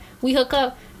world, we hook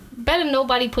up. Better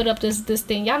nobody put up this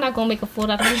thing. Y'all not gonna make a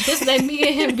fool out of this. Just let me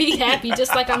and him be happy.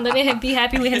 Just like I'm letting him be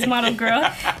happy with his model girl.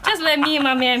 Just let me and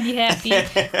my man be happy.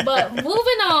 But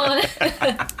moving on,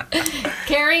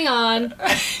 carrying on.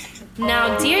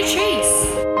 Now, dear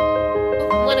Trace,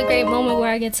 what a great moment where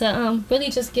I get to really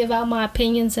just give out my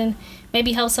opinions and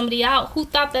maybe help somebody out who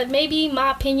thought that maybe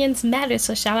my opinions matter.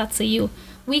 So shout out to you.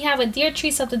 We have a dear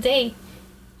Trace of the day.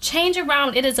 Change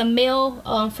around. It is a male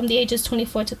from the ages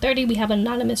 24 to 30. We have an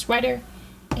anonymous writer.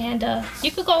 And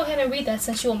you could go ahead and read that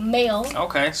since you're a male.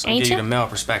 Okay, so give you the male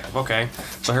perspective. Okay,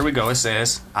 so here we go. It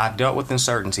says, I've dealt with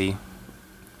uncertainty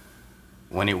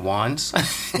when it wants.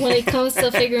 When it comes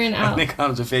to figuring out. When it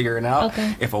comes to figuring out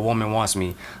okay. If a woman wants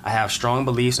me. I have strong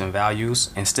beliefs and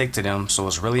values and stick to them, so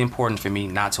it's really important for me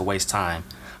not to waste time.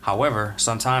 However,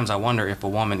 sometimes I wonder if a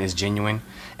woman is genuine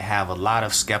and have a lot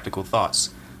of skeptical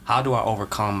thoughts. How do I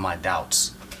overcome my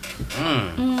doubts?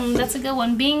 That's a good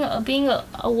one. Being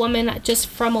a woman, just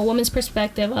from a woman's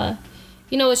perspective,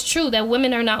 you know, it's true that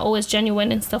women are not always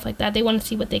genuine and stuff like that. They want to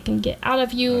see what they can get out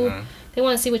of you. Mm-hmm. They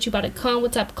want to see what you about to come,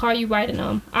 what type of car you ride, and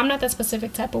I'm not that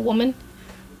specific type of woman.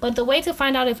 But the way to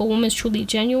find out if a woman's truly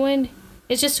genuine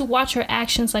is just to watch her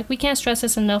actions. Like, we can't stress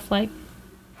this enough. Like,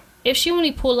 if she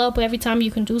only pull up every time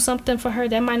you can do something for her,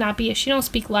 that might not be it. She don't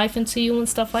speak life into you and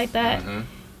stuff like that.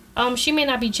 Mm-hmm. She may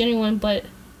not be genuine, but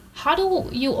how do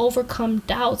you overcome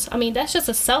doubts? I mean, that's just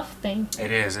a self thing.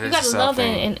 It is. You gotta love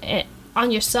and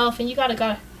on yourself, and you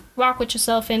gotta rock with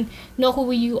yourself and know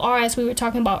who you are, as we were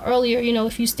talking about earlier. You know,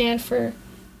 if you stand for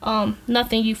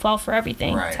nothing, you fall for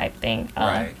everything, right. Type thing.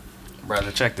 Right.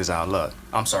 Brother, check this out. Look,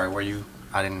 I'm sorry,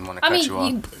 I didn't want to cut you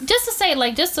off. Just to say,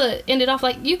 like, just to end it off,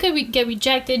 like, you could get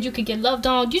rejected, you could get loved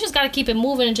on. You just gotta keep it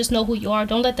moving and just know who you are.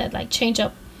 Don't let that, like, change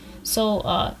up.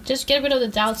 So, just get rid of the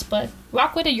doubts, but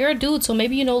rock with it. You're a dude, so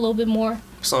maybe you know a little bit more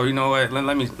So you know what?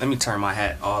 Let me turn my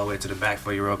hat all the way to the back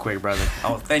for you real quick, brother.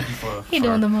 Oh, thank you for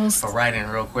doing the most. For writing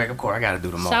real quick. Of course, I gotta do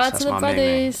the most. Shout out That's to the my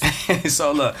brothers. nickname.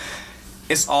 So look,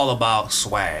 it's all about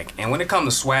swag, and when it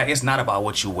comes to swag, it's not about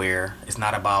what you wear. It's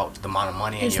not about the amount of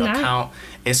money in your account.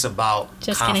 It's about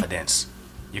Just confidence.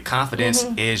 Kidding. Your confidence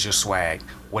is your swag.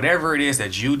 Whatever it is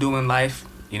that you do in life,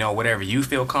 you know, whatever you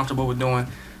feel comfortable with doing,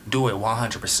 do it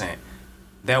 100%.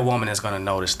 That woman is gonna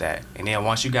notice that, and then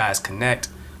once you guys connect.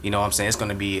 You know what I'm saying? It's going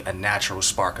to be a natural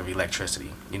spark of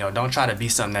electricity. You know, don't try to be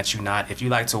something that you're not. If you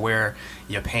like to wear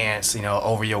your pants, you know,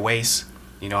 over your waist,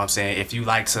 you know what I'm saying? If you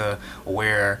like to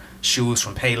wear shoes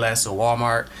from Payless or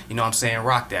Walmart, you know what I'm saying?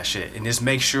 Rock that shit. And just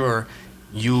make sure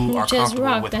you are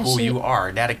comfortable with who you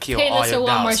are. That'll kill all your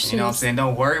doubts. You know what I'm saying?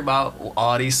 Don't worry about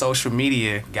all these social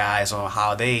media guys on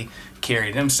how they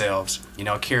carry themselves. You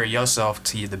know, carry yourself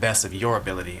to the best of your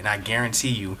ability. And I guarantee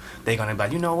you, they're going to be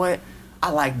like, you know what? I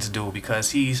like this dude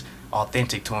because he's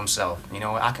authentic to himself. You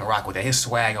know, I can rock with that. His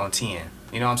swag on 10.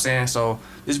 You know what I'm saying? So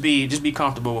just be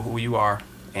comfortable with who you are,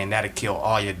 and that'll kill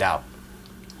all your doubt.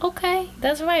 Okay,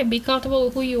 that's right. Be comfortable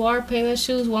with who you are. Payless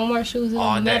shoes, Walmart shoes,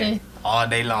 all day, better. All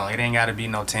day long. It ain't gotta be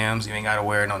no Timbs. You ain't gotta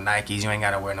wear no Nikes. You ain't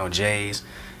gotta wear no J's.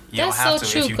 You That's don't have so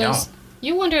to true, if you don't.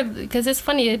 You wonder, because it's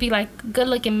funny, it'd be like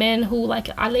good-looking men who, like,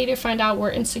 I later find out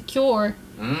were insecure,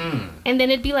 and then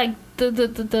it'd be like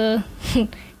the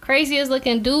craziest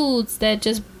looking dudes that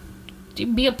just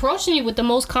be approaching you with the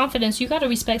most confidence. You gotta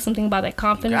respect something about that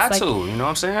confidence. You got to, you know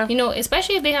what I'm saying? You know,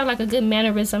 especially if they have like a good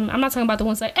mannerism. I'm not talking about the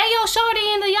ones like, hey yo,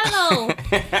 shorty in the yellow.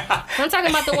 I'm talking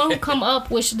about the one who come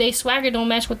up, which they swagger don't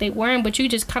match what they wearing, but you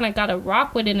just kind of gotta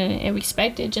rock with it and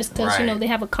respect it, just because you know they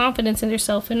have a confidence in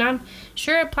themselves. And I'm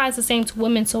sure it applies the same to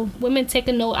women. So women, take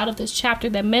a note out of this chapter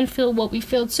that men feel what we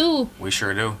feel too. We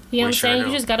sure do. You know what I'm saying?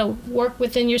 You just gotta work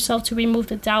within yourself to remove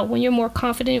the doubt. When you're more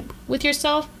confident with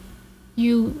yourself,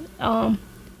 you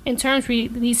in turn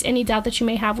release any doubt that you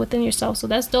may have within yourself. So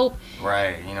that's dope.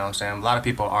 Right. You know what I'm saying? A lot of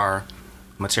people are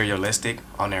materialistic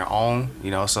on their own,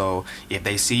 you know, so if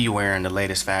they see you wearing the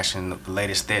latest fashion, the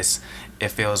latest this, it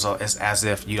feels it's as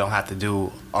if you don't have to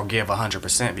do or give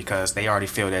 100% because they already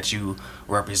feel that you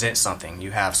represent something.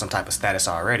 You have some type of status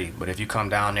already. But if you come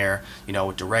down there, you know,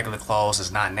 with the regular clothes,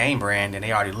 it's not name brand, and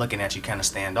they already looking at you kind of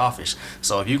standoffish.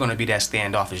 So if you're going to be that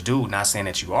standoffish dude, not saying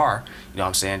that you are, you know what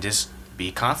I'm saying, just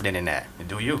be confident in that and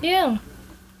do you. Yeah.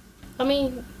 I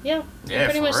mean, yeah. Yeah,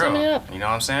 pretty much summing it up. You know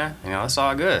what I'm saying? You know, it's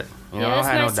all good. You know, I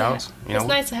had no doubts. It's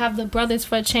nice to have the brothers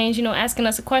for a change, you know, asking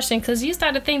us a question, because you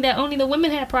start to think that only the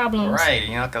women had problems. Right,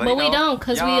 you know. But we don't,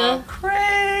 because we are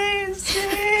crazy.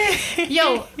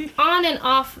 Yo, on and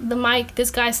off the mic,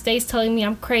 this guy stays telling me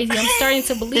I'm crazy. I'm starting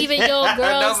to believe it, yo,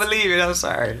 girls. Don't believe it, I'm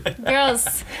sorry.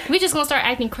 Girls, we just gonna start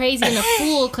acting crazy and a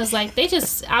fool, because, like, they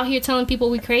just out here telling people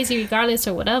we crazy regardless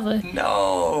or whatever.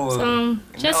 No. So,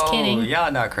 just kidding.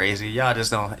 Y'all not crazy. Y'all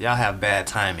just don't, y'all have bad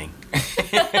timing.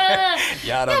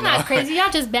 Y'all not crazy.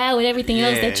 Y'all just bad with everything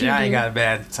else that you do. Y'all ain't got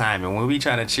bad timing. When we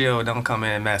trying to chill, don't come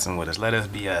in and messing with us. Let us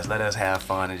be us. Let us have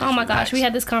fun. And just my gosh, we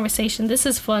had this conversation. This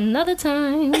is for another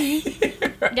time.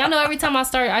 Y'all know every time I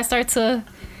start to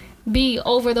be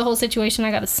over the whole situation.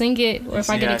 I gotta sing it, or if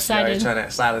I get excited. You're trying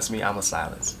to silence me, I'm a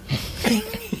silence.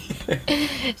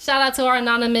 Shout out to our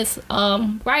anonymous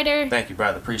writer. Thank you,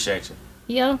 brother. Appreciate you.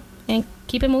 Yeah, and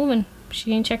keep it moving.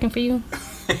 She ain't checking for you.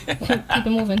 Keep it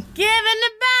moving. Giving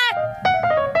it back.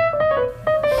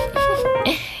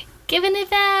 Giving it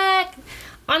back.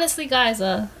 Honestly, guys,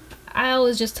 I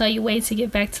always just tell you ways to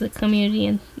get back to the community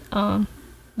and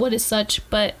what is such,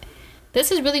 but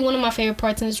this is really one of my favorite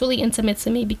parts, and it's really intimate to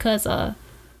me because I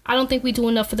don't think we do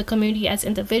enough for the community as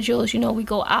individuals. You know, we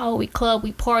go out, we club,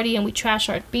 we party, and we trash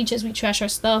our beaches, we trash our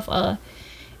stuff,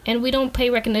 and we don't pay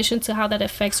recognition to how that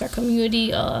affects our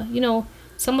community. You know,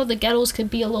 some of the ghettos could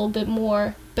be a little bit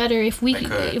more better if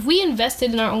we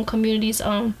invested in our own communities.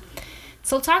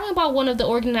 So talking about one of the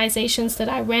organizations that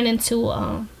I ran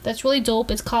into that's really dope,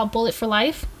 it's called Bullet for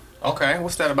Life. Okay,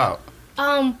 what's that about?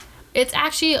 It's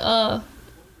actually a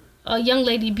young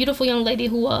lady, beautiful young lady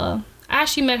who I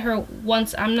actually met her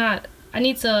once. I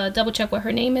need to double check what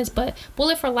her name is, but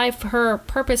Bullet for Life, her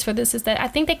purpose for this is that I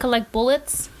think they collect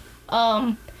bullets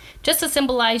just to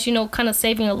symbolize, you know, kind of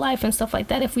saving a life and stuff like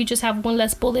that. If we just have one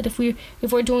less bullet, if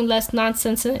we're doing less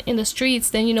nonsense in the streets,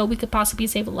 then, you know, we could possibly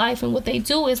save a life. And what they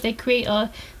do is they create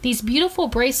these beautiful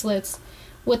bracelets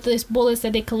with these bullets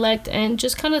that they collect, and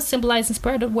just kind of symbolize and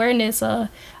spread awareness. I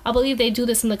believe they do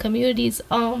this in the communities.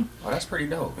 Well, that's pretty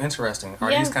dope. Interesting.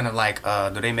 Are these kind of like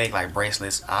do they make like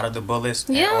bracelets out of the bullets?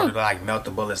 Yeah. Or do they like melt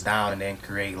the bullets down and then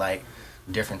create like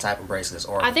different type of bracelets?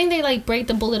 Or I think they like break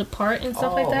the bullet apart and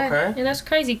stuff like that. Okay. And that's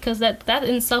crazy because that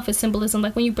in itself is symbolism.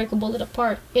 Like when you break a bullet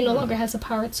apart, it no longer has the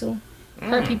power to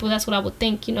hurt people. That's what I would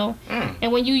think, you know.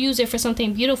 And when you use it for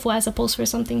something beautiful as opposed for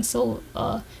something so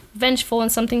vengeful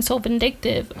and something so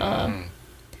vindictive,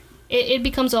 it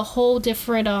becomes a whole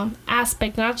different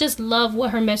aspect. And I just love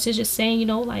what her message is saying, you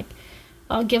know, like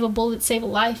give a bullet, save a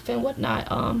life and whatnot.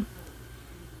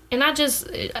 And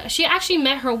she actually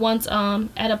met her once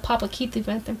at a Papa Keith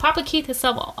event. And Papa Keith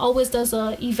himself always does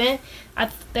a event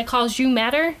that calls You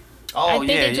Matter. I think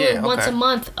they do it once a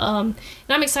month. And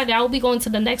I'm excited. I will be going to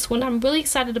the next one. I'm really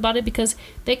excited about it because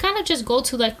they kind of just go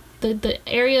to like the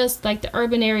areas, like the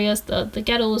urban areas, the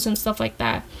ghettos and stuff like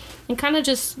that. And kind of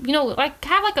just, you know, like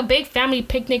have like a big family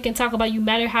picnic and talk about You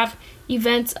Matter. Have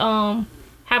events, have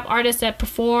artists that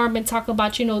perform and talk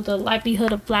about, you know, the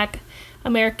livelihood of Black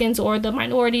Americans or the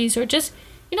minorities, or just,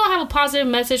 you know, have a positive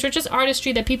message, or just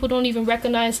artistry that people don't even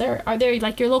recognize are there.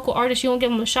 Like your local artists, you don't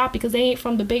give them a shot because they ain't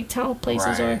from the big town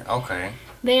places, right. Okay.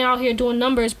 They ain't out here doing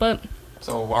numbers. But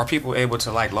so are people able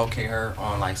to like locate her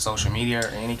on like social media or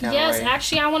any kind of way? Yes,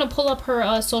 actually I want to pull up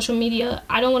her social media.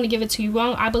 I don't want to give it to you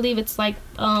wrong. I believe it's like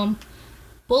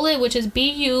Bullet, which is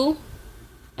BULLET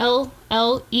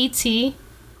 _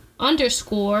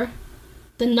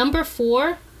 the number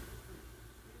 4.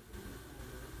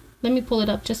 Let me pull it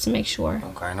up just to make sure.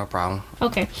 Okay, no problem.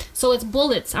 Okay, so it's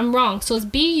bullets. I'm wrong. So it's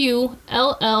BULLETS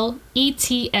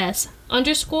 _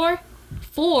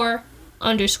 4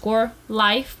 _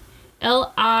 life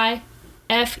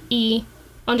LIFE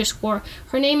 _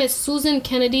 Her name is Susan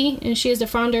Kennedy, and she is the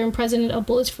founder and president of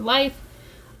Bullets for Life.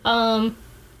 I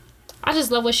just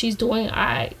love what she's doing.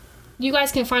 You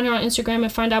guys can find her on Instagram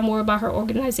and find out more about her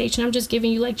organization. I'm just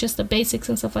giving you like just the basics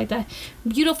and stuff like that.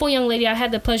 Beautiful young lady. I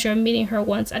had the pleasure of meeting her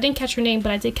once. I didn't catch her name,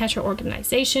 but I did catch her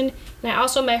organization. And I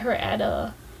also met her at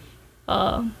a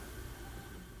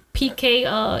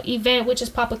PK event, which is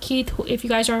Papa Keith. If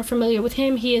you guys aren't familiar with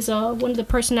him, he is one of the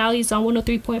personalities on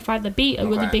 103.5 The Beat, a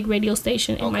really big radio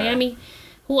station in Miami,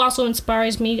 who also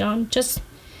inspires me.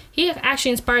 He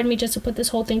actually inspired me just to put this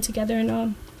whole thing together.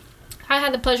 And I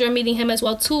had the pleasure of meeting him as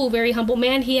well too. Very humble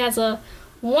man. He has a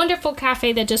wonderful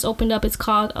cafe that just opened up. It's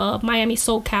called Miami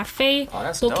Soul Cafe,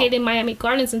 located in Miami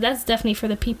Gardens, and that's definitely for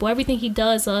the people. Everything he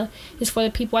does is for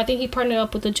the people. I think he partnered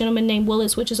up with a gentleman named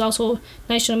Willis, which is also a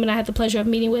nice gentleman I had the pleasure of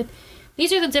meeting with.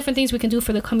 These are the different things we can do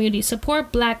for the community.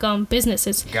 Support Black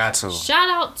businesses. Got to. Shout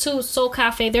out to Soul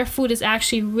Cafe. Their food is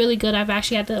actually really good. I've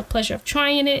actually had the pleasure of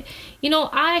trying it. You know,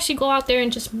 I actually go out there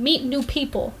and just meet new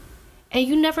people. And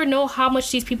you never know how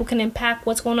much these people can impact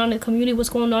what's going on in the community, what's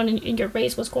going on in your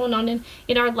race, what's going on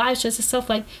in our lives just itself.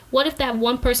 Like, what if that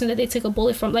one person that they took a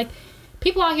bullet from, like,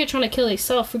 people out here trying to kill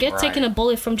themselves, forget taking a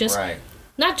bullet from just,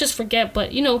 not just forget,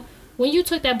 but, you know, when you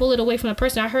took that bullet away from a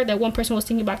person, I heard that one person was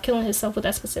thinking about killing himself with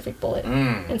that specific bullet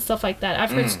and stuff like that.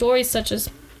 I've heard stories such as,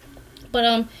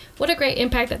 but what a great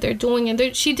impact that they're doing.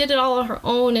 And she did it all on her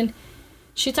own. And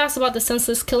she talks about the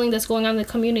senseless killing that's going on in the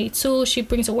community, too. She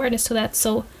brings awareness to that.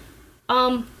 So,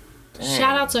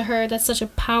 shout out to her. That's such a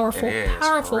powerful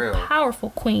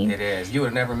queen. It is. You would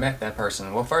have never met that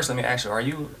person. Well, first let me ask you, are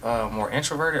you more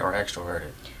introverted or extroverted?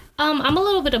 I'm a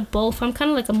little bit of both. I'm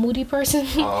kind of like a moody person.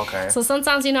 Oh, okay. So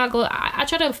sometimes, you know, I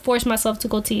try to force myself to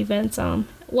go to events.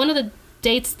 One of the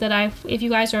dates that if you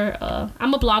guys are,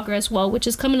 I'm a blogger as well, which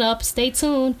is coming up. Stay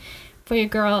tuned for your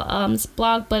girl's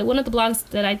blog. But one of the blogs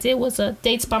that I did was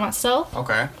dates by myself.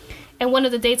 Okay. And one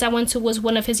of the dates I went to was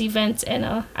one of his events, and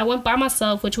I went by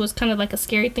myself, which was kind of like a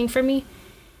scary thing for me.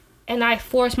 And I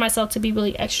forced myself to be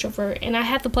really extrovert, and I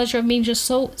had the pleasure of meeting just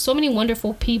so many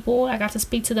wonderful people. I got to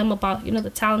speak to them about, you know,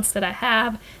 the talents that I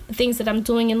have, the things that I'm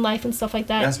doing in life and stuff like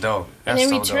that. That's dope. And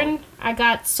in return, I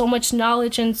got so much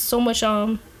knowledge and so much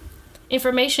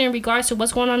information in regards to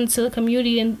what's going on into the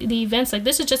community and the events. Like,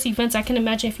 this is just events I can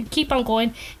imagine if you keep on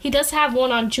going. He does have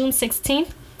one on June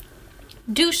 16th.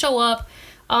 Do show up.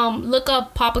 Look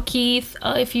up Papa Keith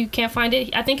if you can't find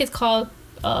it. I think it's called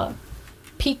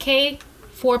PK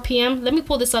 4 p.m. Let me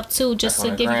pull this up too, just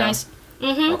to give you guys.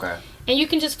 Okay. And you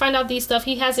can just find out these stuff.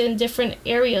 He has it in different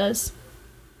areas,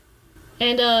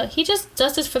 and he just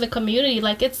does this for the community.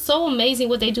 Like, it's so amazing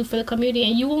what they do for the community,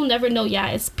 and you will never know. Yeah,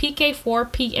 it's PK 4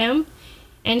 p.m.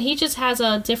 And he just has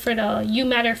different You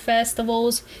Matter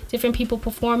festivals, different people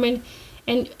performing.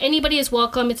 And anybody is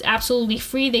welcome. It's absolutely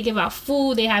free. They give out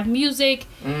food. They have music.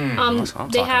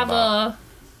 They have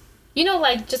you know,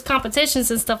 like just competitions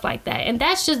and stuff like that. And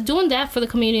that's just doing that for the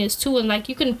communities too. And like,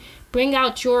 you can bring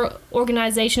out your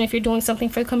organization if you're doing something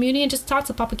for the community, and just talk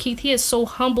to Papa Keith. He is so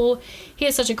humble. He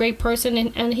is such a great person,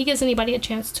 and he gives anybody a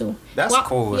chance to. That's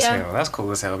cool as hell. That's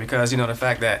cool as hell, because, you know, the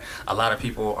fact that a lot of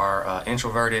people are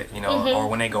introverted, you know, or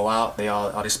when they go out,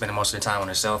 they spend most of their time on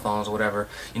their cell phones or whatever.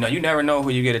 You know, you never know who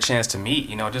you get a chance to meet.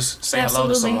 You know, just say hello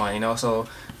to someone, you know. So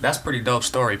that's a pretty dope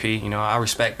story, P. You know, I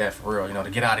respect that for real. You know, to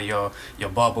get out of your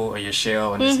bubble or your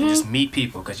shell and just meet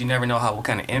people, because you never know what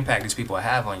kind of impact these people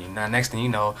have on you. Now, next thing you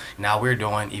know, now we're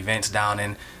doing events down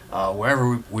in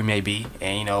wherever we may be,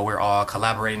 and, you know, we're all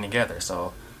collaborating together.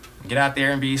 So get out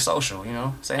there and be social, you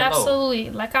know, say hello. Absolutely.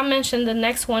 Like I mentioned, the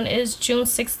next one is June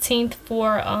 16th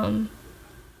for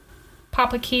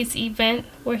Papa Keith's event,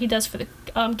 where he does for the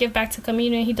give back to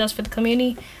community. He does for the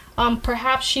community.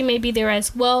 Perhaps she may be there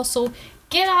as well. So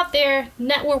get out there,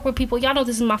 network with people. Y'all know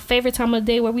this is my favorite time of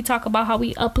the day, where we talk about how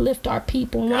we uplift our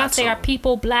people. And when I say our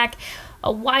people, black,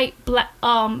 white, black,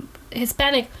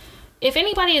 Hispanic, if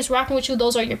anybody is rocking with you,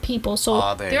 those are your people.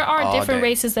 So there are different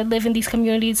races that live in these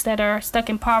communities that are stuck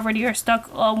in poverty or stuck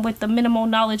with the minimal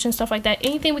knowledge and stuff like that.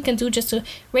 Anything we can do just to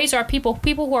raise our people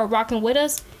who are rocking with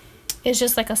us, is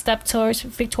just like a step towards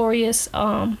victorious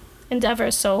endeavor.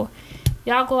 So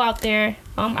y'all go out there.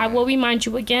 I will remind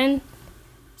you again.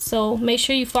 So make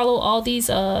sure you follow all these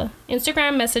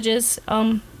Instagram messages,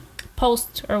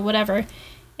 posts or whatever,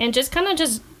 and just kind of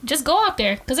just go out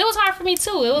there, because it was hard for me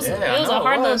too. It was a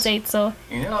hard little date. So,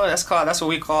 you know, that's what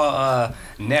we call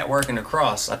networking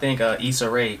across. I think Issa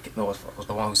Rae was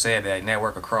the one who said that,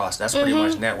 network across. That's pretty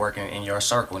much networking in your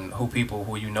circle, and people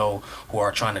who you know who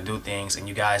are trying to do things, and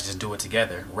you guys just do it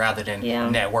together, rather than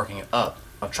networking up,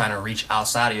 of trying to reach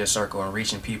outside of your circle and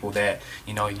reaching people that,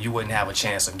 you know, you wouldn't have a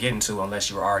chance of getting to unless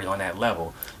you were already on that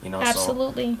level, you know.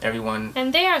 Absolutely. So everyone,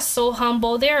 and they are so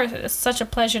humble. They are such a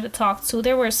pleasure to talk to.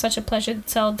 They were such a pleasure to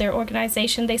tell their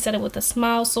organization. They said it with a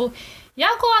smile. So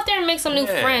y'all go out there and make some new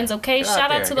friends, okay? Shout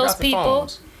out to those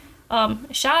people.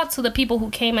 Shout out to the people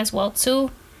who came as well too.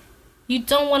 You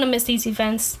don't want to miss these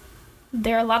events.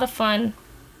 They're a lot of fun.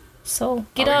 So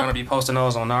get up. Are we gonna be posting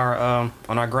those on our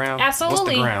gram?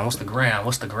 Absolutely. What's the gram?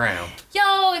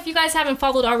 Yo, if you guys haven't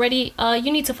followed already,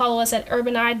 you need to follow us at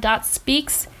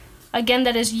urbaneye.speaks. Again,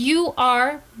 that is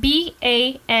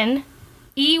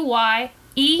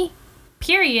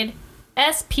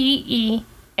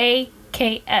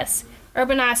URBANEYSPEAKS.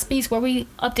 Urban Eye Speaks, where we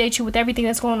update you with everything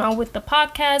that's going on with the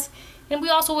podcast, and we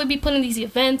also will be putting these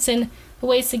events and the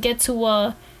ways to get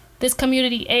to this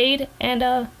community aid,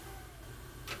 and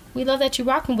we love that you're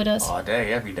rocking with us. All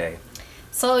day, every day.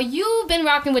 So you've been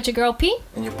rocking with your girl P.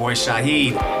 And your boy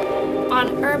Shaheed.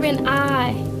 On Urban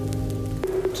Eye.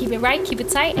 Keep it right, keep it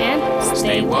tight, and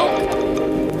stay woke.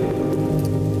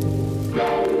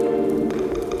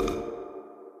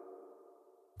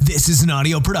 This is an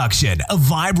audio production of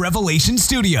Vibe Revelation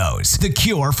Studios, the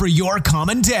cure for your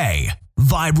common day.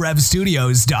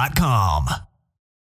 VibeRevStudios.com.